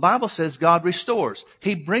soul, the Bible says God restores.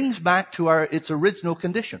 He brings back to its original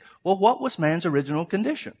condition. Well, what was man's original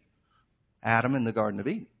condition? Adam in the Garden of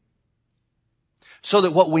Eden. So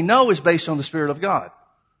that what we know is based on the Spirit of God,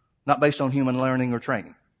 not based on human learning or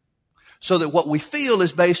training. So that what we feel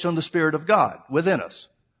is based on the Spirit of God within us,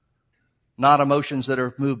 not emotions that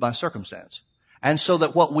are moved by circumstance. And so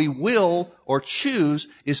that what we will or choose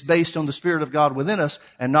is based on the Spirit of God within us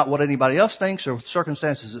and not what anybody else thinks or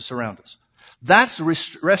circumstances that surround us. That's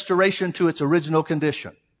restoration to its original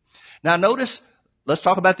condition. Now notice, let's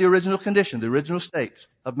talk about the original condition, the original state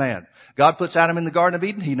of man. God puts Adam in the Garden of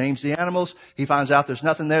Eden. He names the animals. He finds out there's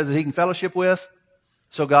nothing there that he can fellowship with.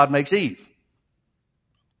 So God makes Eve.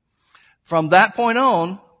 From that point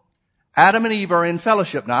on, Adam and Eve are in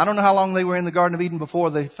fellowship. Now I don't know how long they were in the Garden of Eden before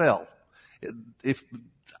they fell. If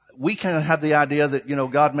we kind of have the idea that,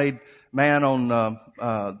 God made man on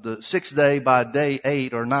the sixth day, by day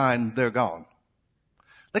 8 or 9, they're gone.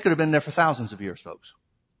 They could have been there for thousands of years, folks.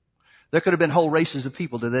 There could have been whole races of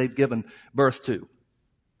people that they've given birth to.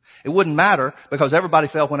 It wouldn't matter because everybody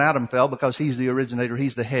fell when Adam fell because he's the originator,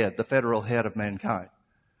 he's the head, the federal head of mankind.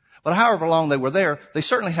 But however long they were there, they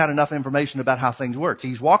certainly had enough information about how things work.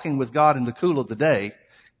 He's walking with God in the cool of the day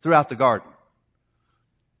throughout the garden.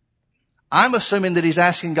 I'm assuming that he's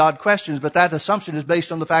asking God questions, but that assumption is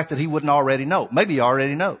based on the fact that he wouldn't already know. Maybe he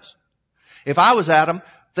already knows. If I was Adam,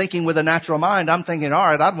 thinking with a natural mind, I'm thinking, all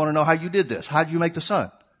right, I'd want to know how you did this. How'd you make the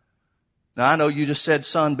sun? Now, I know you just said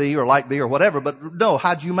sun be or light be or whatever, but no,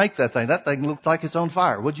 how'd you make that thing? That thing looked like it's on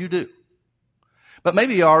fire. What'd you do? But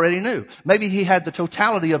maybe he already knew. Maybe he had the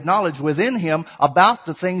totality of knowledge within him about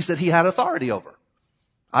the things that he had authority over.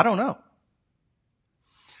 I don't know.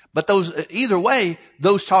 But either way,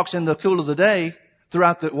 those talks in the cool of the day,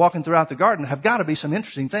 walking throughout the garden, have got to be some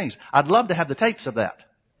interesting things. I'd love to have the tapes of that.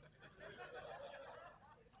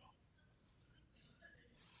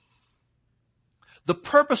 The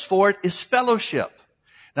purpose for it is fellowship.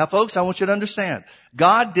 Now, folks, I want you to understand.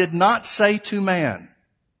 God did not say to man,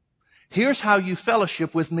 here's how you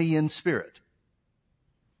fellowship with me in spirit.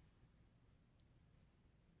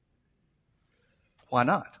 Why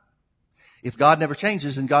not? If God never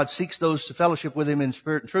changes and God seeks those to fellowship with him in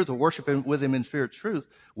spirit and truth or worship him with him in spirit and truth,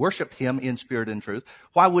 worship him in spirit and truth,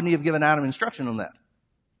 why wouldn't he have given Adam instruction on that?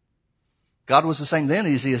 God was the same then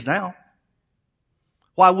as he is now.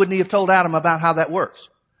 Why wouldn't he have told Adam about how that works?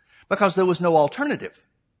 Because there was no alternative.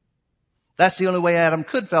 That's the only way Adam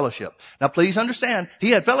could fellowship. Now please understand, he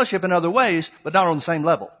had fellowship in other ways, but not on the same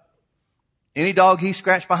level. Any dog he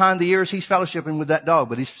scratched behind the ears, he's fellowshipping with that dog,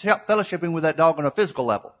 but he's fellowshipping with that dog on a physical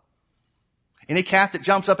level. Any cat that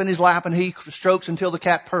jumps up in his lap and he strokes until the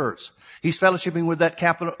cat purrs, he's fellowshipping with that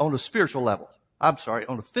cat on a spiritual level. I'm sorry,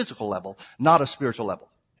 on a physical level, not a spiritual level.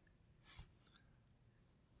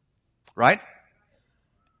 Right?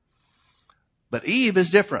 But Eve is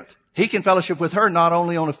different. He can fellowship with her not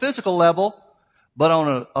only on a physical level, but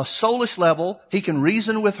on a soulish level. He can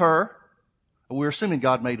reason with her. We're assuming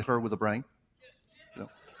God made her with a brain. No.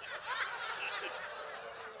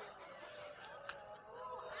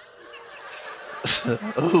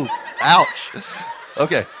 Ooh, ouch.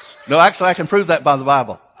 Okay. No, actually I can prove that by the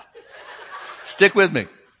Bible. Stick with me.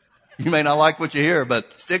 You may not like what you hear,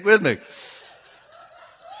 but stick with me.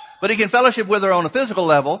 But he can fellowship with her on a physical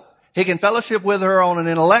level. He can fellowship with her on an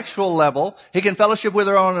intellectual level. He can fellowship with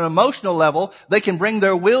her on an emotional level. They can bring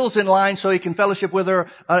their wills in line so he can fellowship with her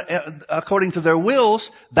according to their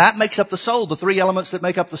wills. That makes up the soul, the three elements that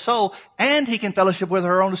make up the soul. And he can fellowship with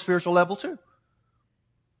her on a spiritual level too.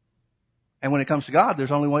 And when it comes to God,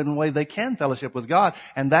 there's only one way they can fellowship with God,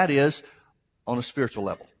 and that is on a spiritual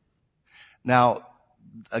level. Now,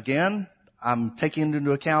 again, I'm taking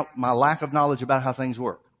into account my lack of knowledge about how things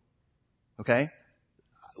work. Okay?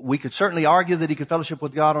 We could certainly argue that he could fellowship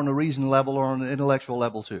with God on a reason level or on an intellectual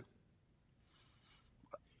level too.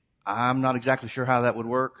 I'm not exactly sure how that would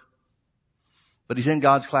work, but he's in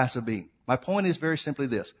God's class of being. My point is very simply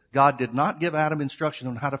this. God did not give Adam instruction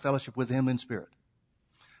on how to fellowship with him in spirit.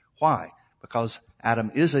 Why? Because Adam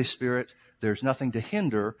is a spirit. There's nothing to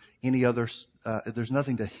hinder there's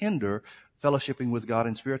nothing to hinder fellowshipping with God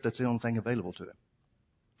in spirit. That's the only thing available to him.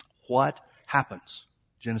 What happens?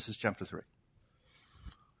 Genesis chapter 3.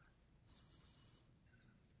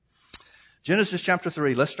 Genesis chapter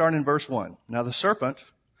 3, let's start in verse 1. Now the serpent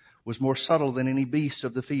was more subtle than any beast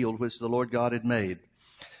of the field which the Lord God had made.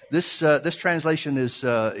 This translation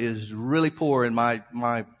is really poor in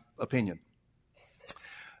my opinion.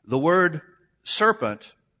 The word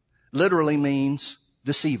serpent literally means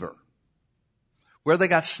deceiver. Where they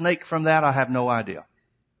got snake from that, I have no idea.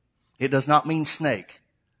 It does not mean snake.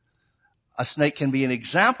 A snake can be an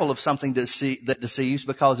example of something that deceives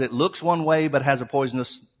because it looks one way but has a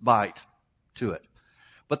poisonous bite to it.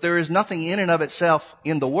 But there is nothing in and of itself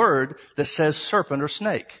in the word that says serpent or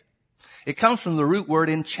snake. It comes from the root word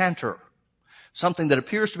enchanter, something that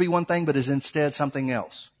appears to be one thing but is instead something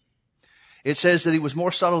else. It says that he was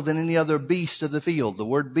more subtle than any other beast of the field. The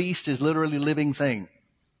word beast is literally living thing.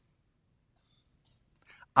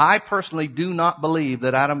 I personally do not believe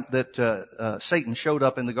that Satan showed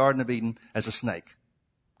up in the Garden of Eden as a snake.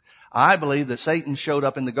 I believe that Satan showed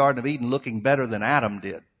up in the Garden of Eden looking better than Adam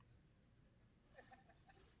did.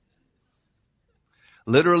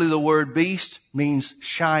 Literally, the word beast means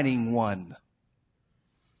shining one.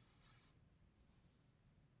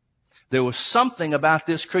 There was something about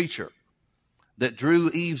this creature that drew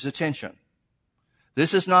Eve's attention.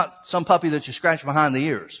 This is not some puppy that you scratch behind the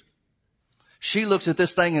ears. She looks at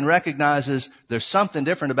this thing and recognizes there's something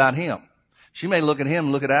different about him. She may look at him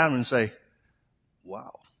and look at Adam and say,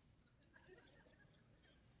 wow.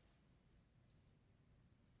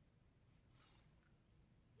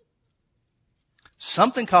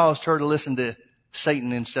 Something caused her to listen to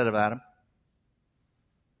Satan instead of Adam.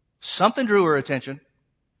 Something drew her attention.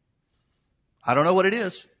 I don't know what it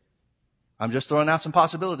is. I'm just throwing out some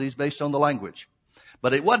possibilities based on the language.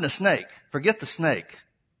 But it wasn't a snake. Forget the snake.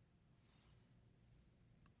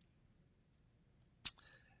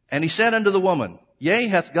 And he said unto the woman, Yea,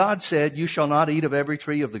 hath God said, You shall not eat of every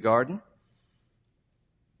tree of the garden?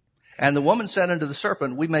 And the woman said unto the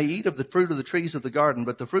serpent, We may eat of the fruit of the trees of the garden,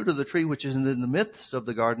 but the fruit of the tree which is in the midst of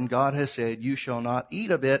the garden, God has said, You shall not eat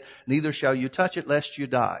of it, neither shall you touch it, lest you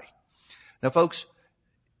die. Now, folks,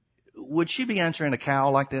 would she be answering a cow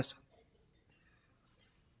like this?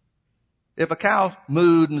 If a cow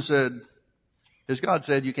mooed and said, As God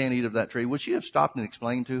said, you can't eat of that tree, would she have stopped and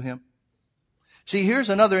explained to him? See, here's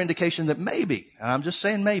another indication that maybe, and I'm just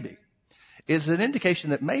saying maybe, it's an indication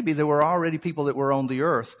that maybe there were already people that were on the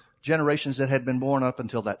earth, generations that had been born up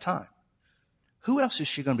until that time. Who else is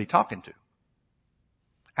she going to be talking to?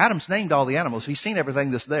 Adam's named all the animals. He's seen everything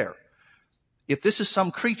that's there. If this is some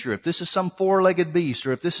creature, if this is some four-legged beast,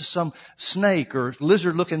 or if this is some snake or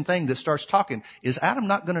lizard-looking thing that starts talking, is Adam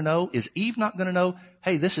not going to know? Is Eve not going to know,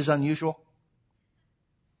 hey, this is unusual?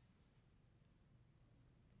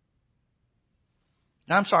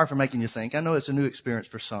 Now, I'm sorry for making you think. I know it's a new experience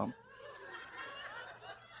for some.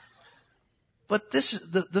 But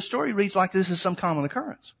the story reads like this is some common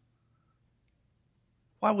occurrence.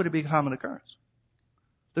 Why would it be a common occurrence?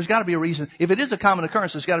 There's got to be a reason. If it is a common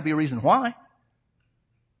occurrence, there's got to be a reason why.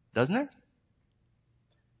 Doesn't there?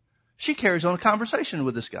 She carries on a conversation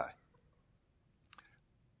with this guy.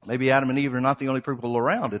 Maybe Adam and Eve are not the only people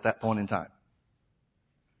around at that point in time.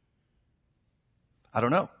 I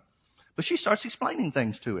don't know. But she starts explaining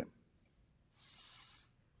things to him.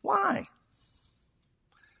 Why?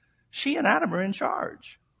 She and Adam are in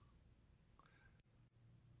charge.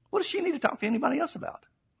 What does she need to talk to anybody else about?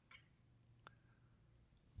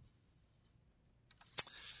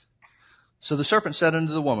 So the serpent said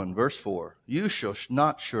unto the woman, verse 4, You shall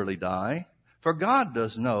not surely die, for God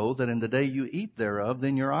does know that in the day you eat thereof,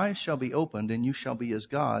 then your eyes shall be opened, and you shall be as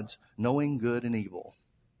gods, knowing good and evil.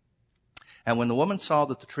 And when the woman saw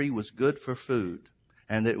that the tree was good for food,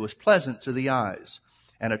 and that it was pleasant to the eyes,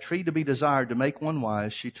 and a tree to be desired to make one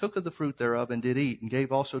wise, she took of the fruit thereof and did eat, and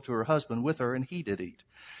gave also to her husband with her, and he did eat.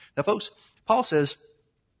 Now folks, Paul says,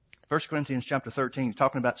 1 Corinthians chapter 13,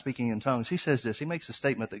 talking about speaking in tongues, he says this. He makes a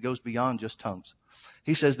statement that goes beyond just tongues.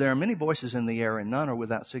 He says, there are many voices in the air, and none are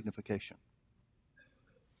without signification.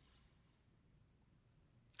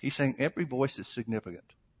 He's saying every voice is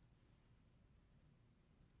significant.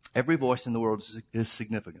 Every voice in the world is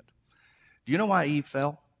significant. Do you know why Eve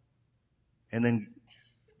fell and then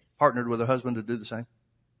partnered with her husband to do the same?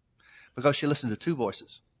 Because she listened to two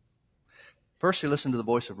voices. First, she listened to the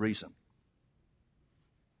voice of reason.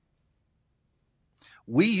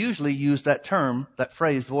 We usually use that term, that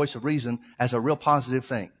phrase, voice of reason, as a real positive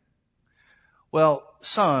thing. Well,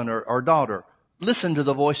 son or daughter, listen to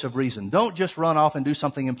the voice of reason. Don't just run off and do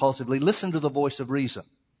something impulsively. Listen to the voice of reason.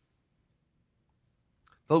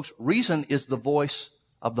 Folks, reason is the voice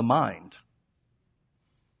of the mind.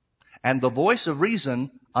 And the voice of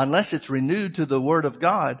reason, unless it's renewed to the Word of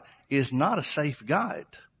God, is not a safe guide.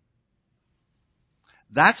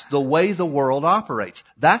 That's the way the world operates.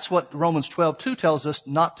 That's what Romans 12:2 tells us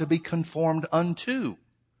not to be conformed unto.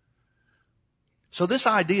 So this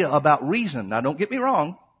idea about reason, now don't get me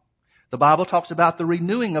wrong, the Bible talks about the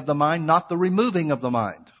renewing of the mind, not the removing of the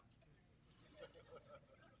mind.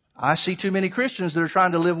 I see too many Christians that are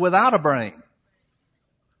trying to live without a brain.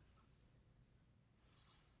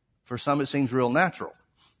 For some it seems real natural.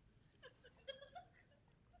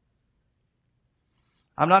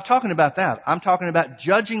 I'm not talking about that. I'm talking about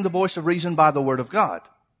judging the voice of reason by the Word of God.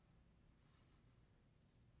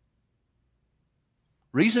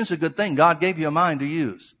 Reason's a good thing. God gave you a mind to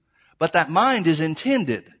use. But that mind is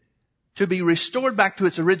intended to be restored back to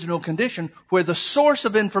its original condition where the source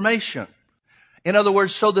of information, in other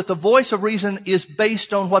words, so that the voice of reason is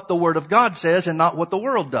based on what the Word of God says and not what the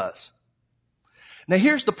world does. Now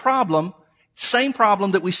here's the problem, same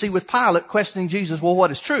problem that we see with Pilate questioning Jesus, well,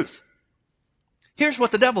 what is truth? Here's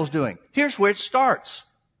what the devil's doing. Here's where it starts.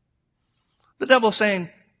 The devil's saying,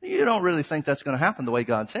 you don't really think that's going to happen the way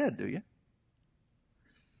God said, do you?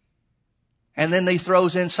 And then he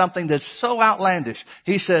throws in something that's so outlandish.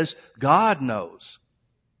 He says, God knows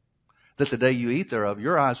that the day you eat thereof,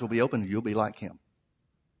 your eyes will be opened and you'll be like Him.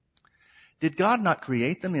 Did God not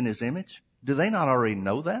create them in His image? Do they not already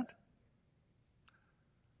know that?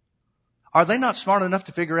 Are they not smart enough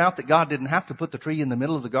to figure out that God didn't have to put the tree in the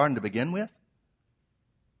middle of the garden to begin with?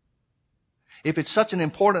 If it's such an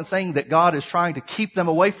important thing that God is trying to keep them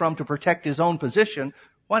away from to protect His own position,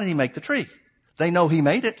 why did He make the tree? They know He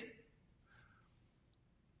made it.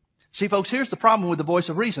 See, folks, here's the problem with the voice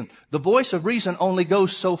of reason. The voice of reason only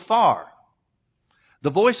goes so far.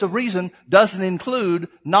 The voice of reason doesn't include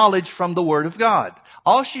knowledge from the Word of God.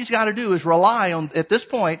 All she's got to do is rely on, at this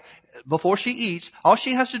point, before she eats, all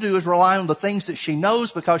she has to do is rely on the things that she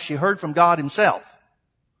knows because she heard from God Himself.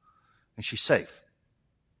 And she's safe.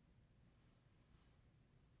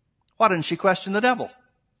 Why didn't she question the devil?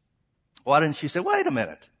 Why didn't she say, wait a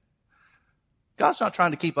minute. God's not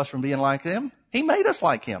trying to keep us from being like Him. He made us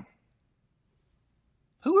like Him.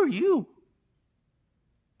 Who are you?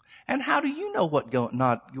 And how do you know what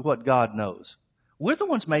God knows? We're the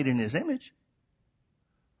ones made in His image.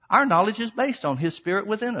 Our knowledge is based on His Spirit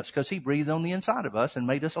within us because He breathed on the inside of us and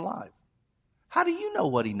made us alive. How do you know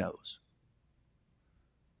what He knows?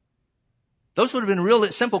 Those would have been real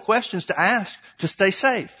simple questions to ask to stay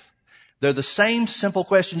safe. They're the same simple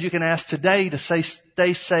questions you can ask today to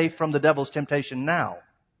stay safe from the devil's temptation now.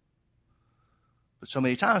 But so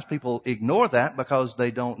many times people ignore that because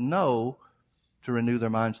they don't know to renew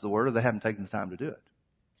their minds to the Word or they haven't taken the time to do it.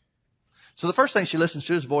 So the first thing she listens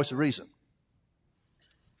to is the voice of reason.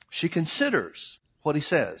 She considers what He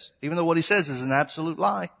says, even though what He says is an absolute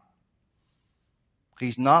lie.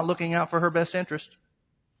 He's not looking out for her best interest.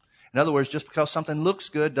 In other words, just because something looks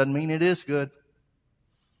good doesn't mean it is good.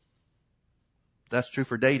 That's true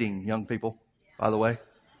for dating, young people, by the way.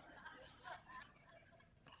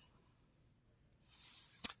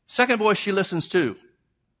 Second voice she listens to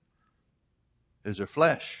is her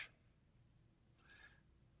flesh.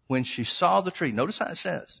 When she saw the tree, notice how it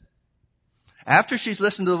says, after she's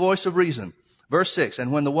listened to the voice of reason, verse 6,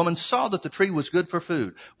 and when the woman saw that the tree was good for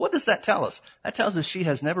food, what does that tell us? That tells us she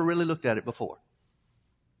has never really looked at it before.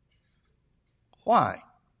 Why?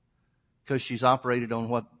 Because she's operated on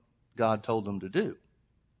what God told them to do.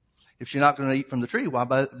 If she's not going to eat from the tree, why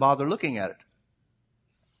bother looking at it?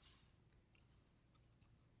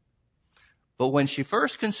 But when she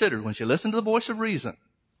first considered, when she listened to the voice of reason,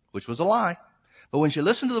 which was a lie, but when she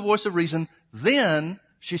listened to the voice of reason, then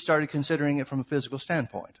she started considering it from a physical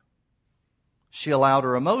standpoint. She allowed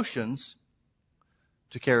her emotions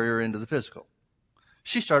to carry her into the physical.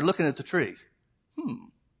 She started looking at the tree.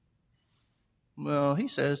 Well, he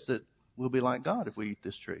says that we'll be like God if we eat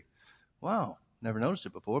this tree. Wow, never noticed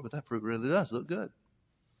it before, but that fruit really does look good.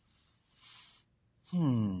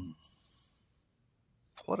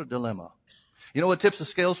 What a dilemma. You know what tips the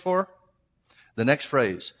scales for her? The next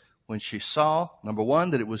phrase. When she saw, number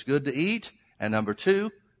one, that it was good to eat, and number two,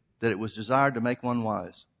 that it was desired to make one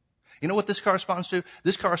wise. You know what this corresponds to?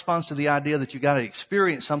 This corresponds to the idea that you got to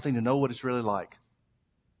experience something to know what it's really like.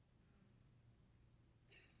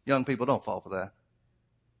 Young people, don't fall for that.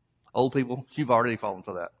 Old people, you've already fallen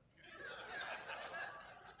for that.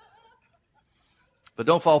 But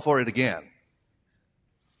don't fall for it again.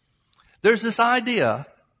 There's this idea,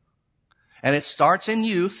 and it starts in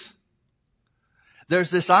youth. There's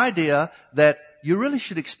this idea that you really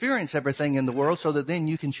should experience everything in the world so that then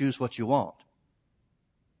you can choose what you want.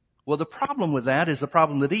 Well, the problem with that is the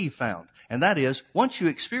problem that Eve found. And that is, once you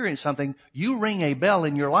experience something, you ring a bell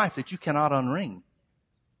in your life that you cannot unring.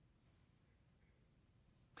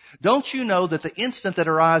 Don't you know that the instant that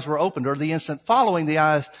her eyes were opened, or the instant following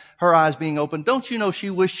her eyes being opened, don't you know she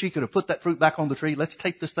wished she could have put that fruit back on the tree? Let's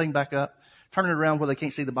take this thing back up. Turn it around where they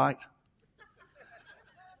can't see the bite.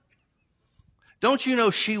 Don't you know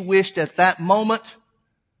she wished at that moment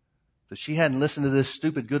that she hadn't listened to this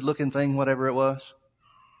stupid good-looking thing, whatever it was?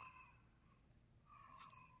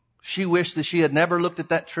 She wished that she had never looked at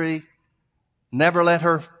that tree, never let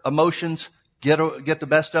her emotions get the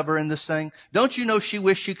best of her in this thing. Don't you know she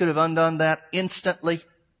wished she could have undone that instantly?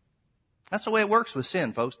 That's the way it works with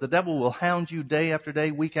sin, folks. The devil will hound you day after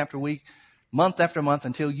day, week after week, month after month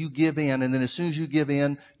until you give in. And then as soon as you give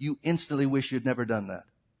in, you instantly wish you'd never done that.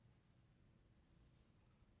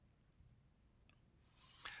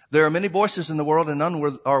 There are many voices in the world and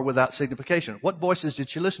none are without signification. What voices did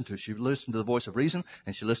she listen to? She listened to the voice of reason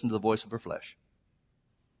and she listened to the voice of her flesh.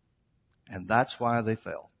 And that's why they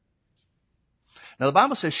fell. Now the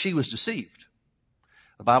Bible says she was deceived.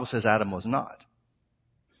 The Bible says Adam was not.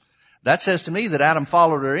 That says to me that Adam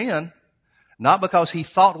followed her in, not because he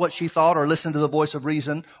thought what she thought or listened to the voice of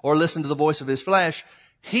reason or listened to the voice of his flesh.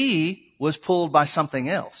 He was pulled by something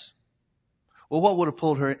else. Well, what would have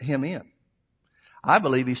pulled him in? I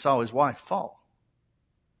believe he saw his wife fall.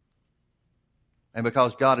 And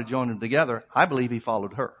because God had joined them together, I believe he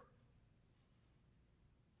followed her.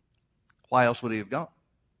 Why else would he have gone?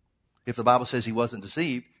 If the Bible says he wasn't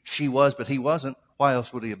deceived, she was, but he wasn't, why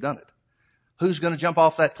else would he have done it? Who's going to jump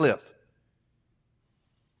off that cliff?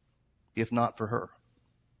 If not for her.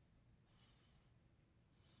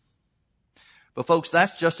 But folks,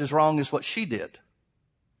 that's just as wrong as what she did.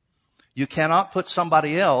 You cannot put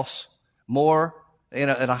somebody else more in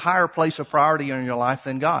a higher place of priority in your life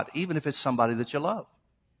than God, even if it's somebody that you love.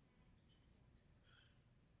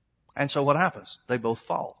 And so what happens? They both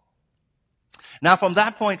fall. Now from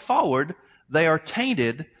that point forward, they are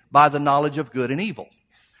tainted by the knowledge of good and evil,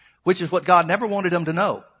 which is what God never wanted them to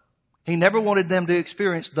know. He never wanted them to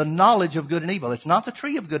experience the knowledge of good and evil. It's not the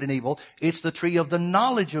tree of good and evil. It's the tree of the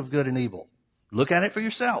knowledge of good and evil. Look at it for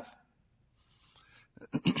yourself.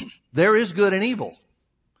 There is good and evil.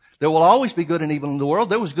 There will always be good and evil in the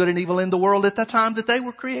world. There was good and evil in the world at the time that they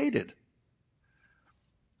were created.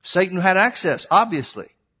 Satan had access, obviously.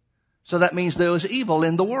 So that means there was evil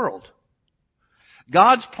in the world.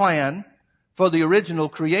 God's plan for the original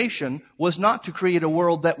creation was not to create a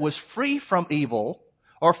world that was free from evil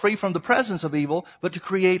or free from the presence of evil, but to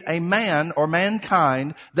create a man or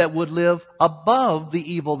mankind that would live above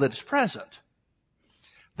the evil that is present.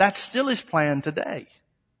 That's still his plan today.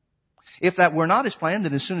 If that were not his plan,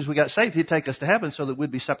 then as soon as we got saved, he'd take us to heaven so that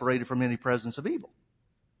we'd be separated from any presence of evil.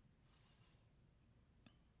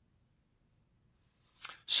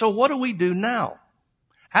 So what do we do now?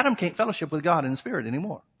 Adam can't fellowship with God in the Spirit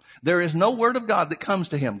anymore. There is no word of God that comes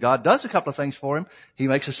to him. God does a couple of things for him. He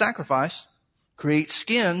makes a sacrifice. create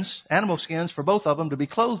skins, animal skins for both of them to be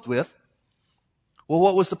clothed with. Well,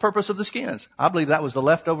 what was the purpose of the skins? I believe that was the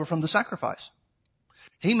leftover from the sacrifice.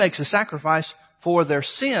 He makes a sacrifice for their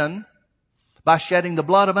sin by shedding the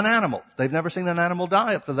blood of an animal. They've never seen an animal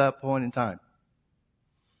die up to that point in time.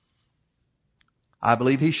 I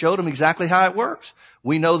believe he showed them exactly how it works.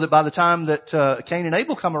 We know that by the time that Cain and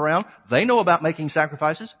Abel come around, they know about making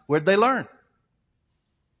sacrifices. Where'd they learn?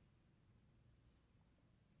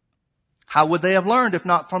 How would they have learned if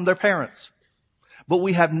not from their parents? But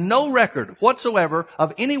we have no record whatsoever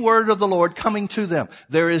of any word of the Lord coming to them.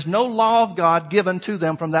 There is no law of God given to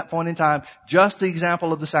them from that point in time, just the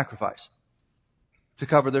example of the sacrifice to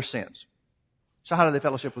cover their sins. So how do they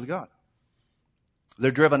fellowship with God?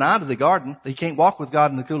 They're driven out of the garden. They can't walk with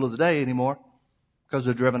God in the cool of the day anymore because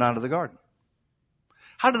they're driven out of the garden.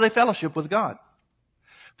 How do they fellowship with God?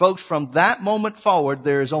 Folks, from that moment forward,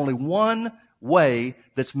 there is only one way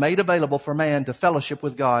that's made available for man to fellowship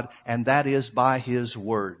with God, and that is by His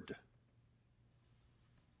Word.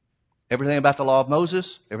 Everything about the law of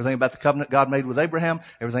Moses, everything about the covenant God made with Abraham,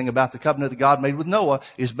 everything about the covenant that God made with Noah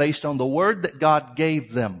is based on the Word that God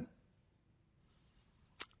gave them.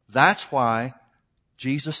 That's why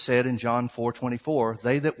Jesus said in John 4:24,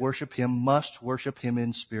 they that worship Him must worship Him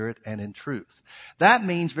in spirit and in truth. That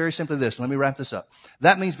means very simply this. Let me wrap this up.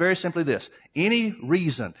 That means very simply this. Any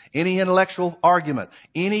reason, any intellectual argument,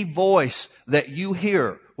 any voice that you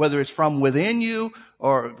hear, whether it's from within you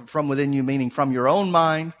or from within you meaning from your own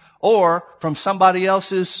mind or from somebody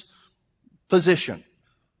else's position,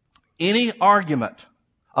 any argument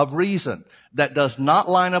of reason that does not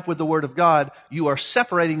line up with the Word of God, you are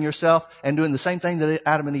separating yourself and doing the same thing that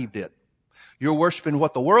Adam and Eve did. You're worshiping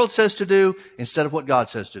what the world says to do instead of what God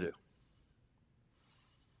says to do.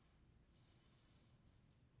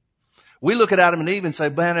 We look at Adam and Eve and say,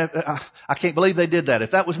 man, I can't believe they did that.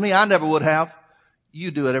 If that was me, I never would have.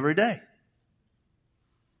 You do it every day.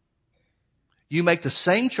 You make the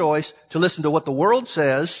same choice to listen to what the world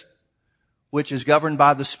says, which is governed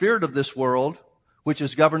by the spirit of this world, which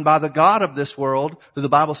is governed by the God of this world, who the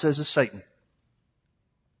Bible says is Satan.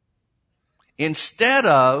 Instead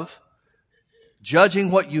of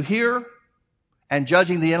judging what you hear and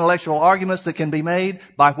judging the intellectual arguments that can be made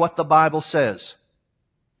by what the Bible says.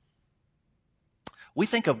 We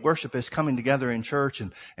think of worship as coming together in church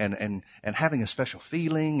and having a special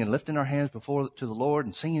feeling and lifting our hands to the Lord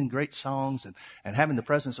and singing great songs and having the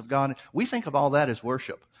presence of God. We think of all that as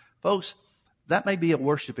worship. Folks, that may be a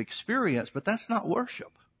worship experience, but that's not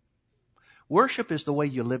worship. Worship is the way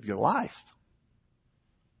you live your life.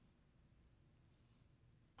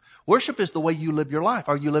 Worship is the way you live your life.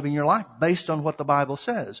 Are you living your life based on what the Bible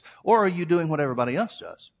says? Or are you doing what everybody else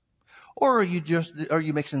does? Or are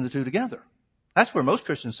you mixing the two together? That's where most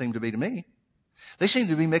Christians seem to be to me. They seem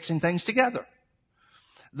to be mixing things together.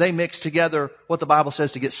 They mix together what the Bible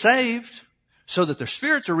says to get saved, so that their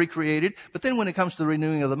spirits are recreated. But then when it comes to the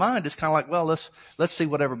renewing of the mind, it's kind of like, well, let's see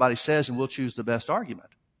what everybody says and we'll choose the best argument.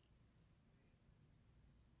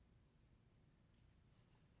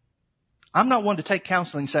 I'm not one to take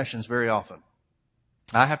counseling sessions very often.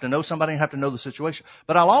 I have to know somebody and have to know the situation.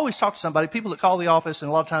 But I'll always talk to somebody, people that call the office, and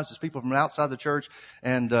a lot of times it's people from outside the church.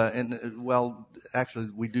 Well, actually,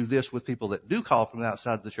 we do this with people that do call from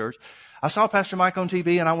outside of the church. I saw Pastor Mike on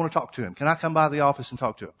TV and I want to talk to him. Can I come by the office and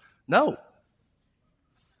talk to him? No.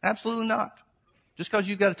 Absolutely not. Just because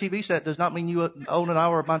you've got a TV set does not mean you own an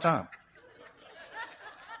hour of my time.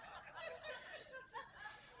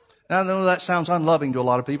 Now, I know that sounds unloving to a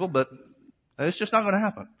lot of people, but it's just not going to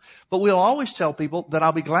happen. But we'll always tell people that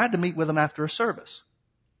I'll be glad to meet with them after a service.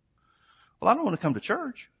 Well, I don't want to come to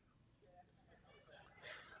church.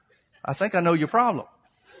 I think I know your problem.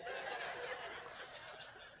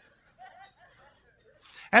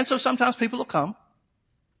 And so sometimes people will come.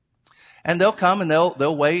 And they'll come and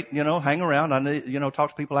they'll wait, hang around,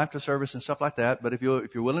 talk to people after service and stuff like that. But if you're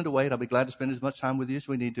willing to wait, I'll be glad to spend as much time with you as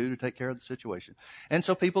we need to take care of the situation. And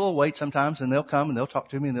so people will wait sometimes and they'll come and they'll talk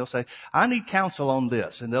to me and they'll say, I need counsel on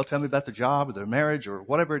this. And they'll tell me about their job or their marriage or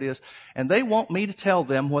whatever it is. And they want me to tell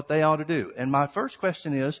them what they ought to do. And my first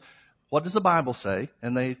question is, what does the Bible say?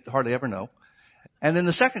 And they hardly ever know. And then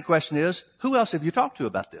the second question is, who else have you talked to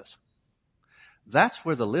about this? That's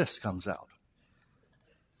where the list comes out.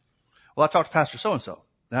 Well, I talked to Pastor so-and-so.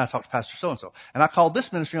 Then I talked to Pastor so-and-so. And I called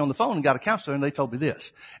this ministry on the phone and got a counselor and they told me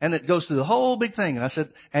this. And it goes through the whole big thing. And I said,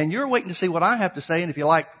 and you're waiting to see what I have to say. And if you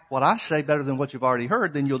like what I say better than what you've already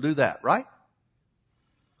heard, then you'll do that, right?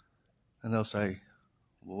 And they'll say,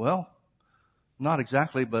 well, not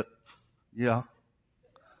exactly, but yeah.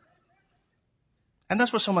 And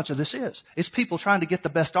that's what so much of this is. It's people trying to get the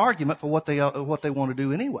best argument for what they want to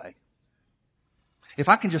do anyway. If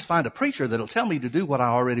I can just find a preacher that'll tell me to do what I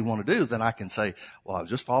already want to do, then I can say, well, I was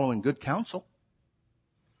just following good counsel.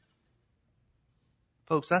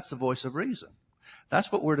 Folks, that's the voice of reason.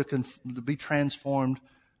 That's what we're to be transformed.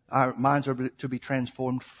 Our minds are to be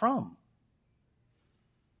transformed from.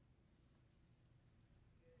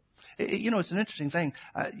 It's an interesting thing.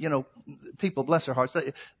 People, bless their hearts,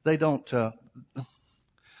 they don't, a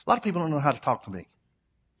lot of people don't know how to talk to me.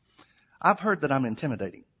 I've heard that I'm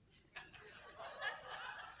intimidating.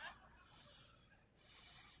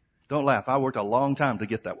 Don't laugh. I worked a long time to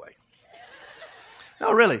get that way.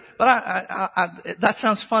 No, really. But that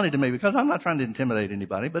sounds funny to me because I'm not trying to intimidate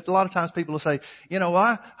anybody. But a lot of times people will say,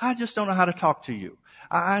 I just don't know how to talk to you.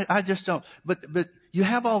 I just don't. But you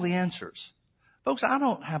have all the answers. Folks, I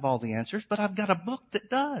don't have all the answers, but I've got a book that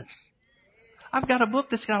does. I've got a book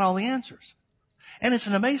that's got all the answers. And it's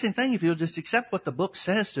an amazing thing if you'll just accept what the book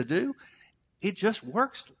says to do. It just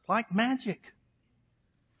works like magic.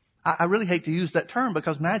 I really hate to use that term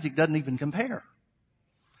because magic doesn't even compare.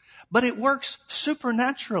 But it works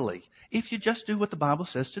supernaturally if you just do what the Bible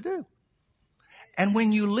says to do. And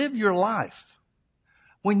when you live your life,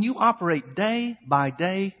 when you operate day by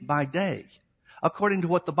day by day, according to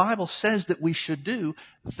what the Bible says that we should do,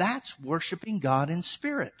 that's worshiping God in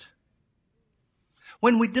spirit.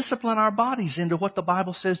 When we discipline our bodies into what the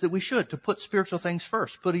Bible says that we should, to put spiritual things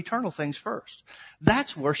first, put eternal things first,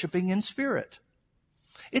 that's worshiping in spirit.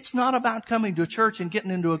 It's not about coming to a church and getting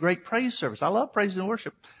into a great praise service. I love praise and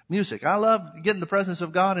worship music. I love getting the presence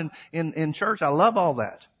of God in church. I love all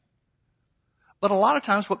that. But a lot of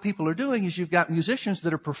times what people are doing is you've got musicians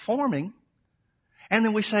that are performing, and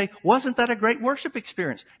then we say, wasn't that a great worship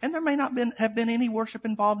experience? And there may not have been any worship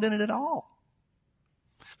involved in it at all.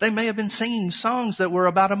 They may have been singing songs that were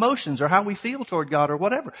about emotions or how we feel toward God or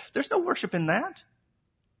whatever. There's no worship in that.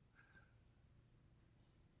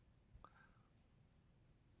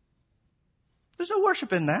 There's no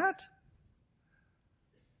worship in that.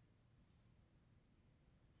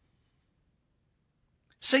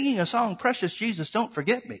 Singing a song, Precious Jesus, Don't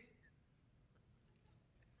Forget Me.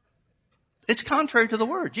 It's contrary to the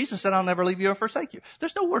word. Jesus said, I'll never leave you or forsake you.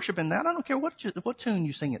 There's no worship in that. I don't care what tune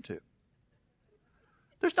you sing it to.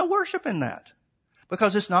 There's no worship in that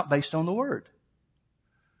because it's not based on the word.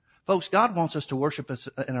 Folks, God wants us to worship us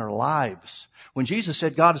in our lives. When Jesus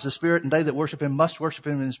said God is a spirit and they that worship him must worship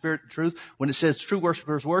him in spirit and truth, when it says true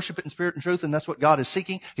worshipers worship it in spirit and truth, and that's what God is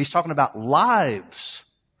seeking, he's talking about lives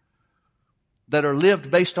that are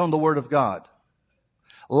lived based on the word of God.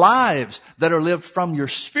 Lives that are lived from your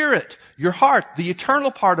spirit, your heart, the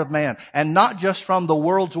eternal part of man, and not just from the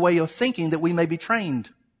world's way of thinking that we may be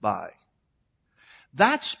trained by.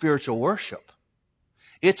 That's spiritual worship.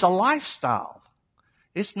 It's a lifestyle.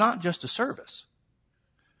 It's not just a service.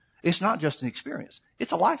 It's not just an experience.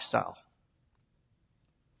 It's a lifestyle.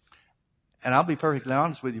 And I'll be perfectly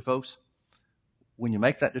honest with you, folks. When you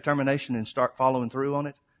make that determination and start following through on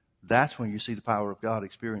it, that's when you see the power of God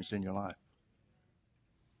experienced in your life.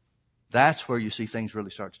 That's where you see things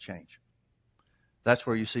really start to change. That's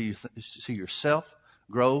where you see yourself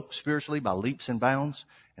grow spiritually by leaps and bounds.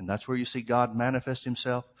 And that's where you see God manifest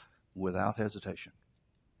himself without hesitation.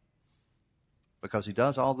 Because he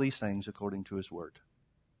does all these things according to his word.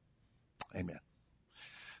 Amen.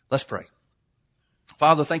 Let's pray.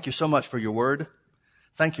 Father, thank you so much for your word.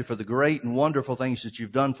 Thank you for the great and wonderful things that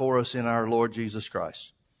you've done for us in our Lord Jesus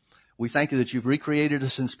Christ. We thank you that you've recreated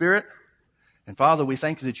us in spirit. And Father, we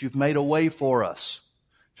thank you that you've made a way for us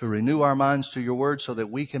to renew our minds to your word so that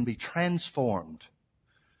we can be transformed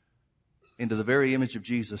into the very image of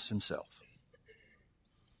Jesus himself.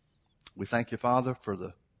 We thank you, Father, for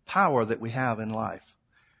the power that we have in life,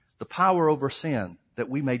 the power over sin, that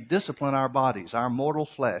we may discipline our bodies, our mortal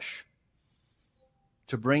flesh,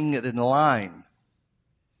 to bring it in line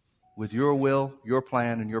with your will, your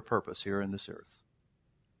plan, and your purpose here in this earth.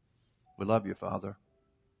 We love you, Father.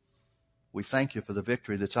 We thank you for the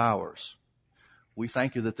victory that's ours. We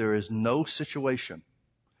thank you that there is no situation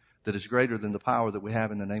that is greater than the power that we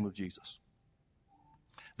have in the name of Jesus.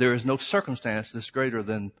 There is no circumstance that's greater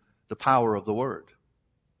than the power of the word.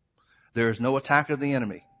 There is no attack of the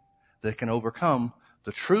enemy that can overcome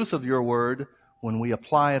the truth of your word when we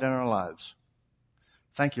apply it in our lives.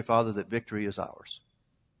 Thank you, Father, that victory is ours.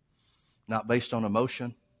 Not based on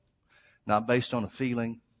emotion, not based on a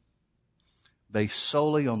feeling, based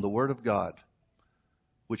solely on the word of God,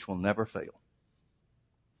 which will never fail.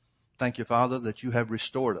 Thank you, Father, that you have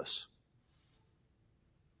restored us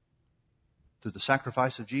through the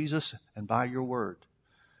sacrifice of Jesus and by your word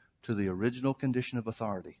to the original condition of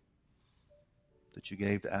authority that you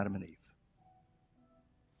gave to Adam and Eve.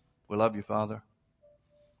 We love you, Father.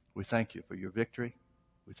 We thank you for your victory.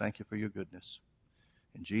 We thank you for your goodness.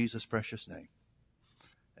 In Jesus' precious name,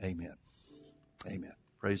 amen. Amen.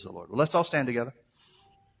 Praise the Lord. Well, let's all stand together.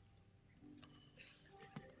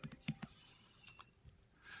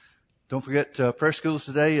 Don't forget prayer schools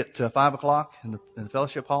today at 5 o'clock in the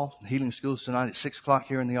fellowship hall. Healing schools tonight at 6 o'clock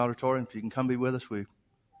here in the auditorium. If you can come be with us, we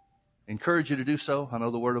encourage you to do so. I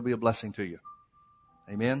know the word will be a blessing to you.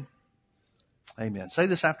 Amen. Amen. Say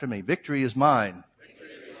this after me. Victory is mine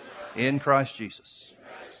in Christ Jesus.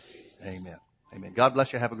 Amen. Amen. God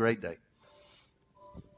bless you. Have a great day.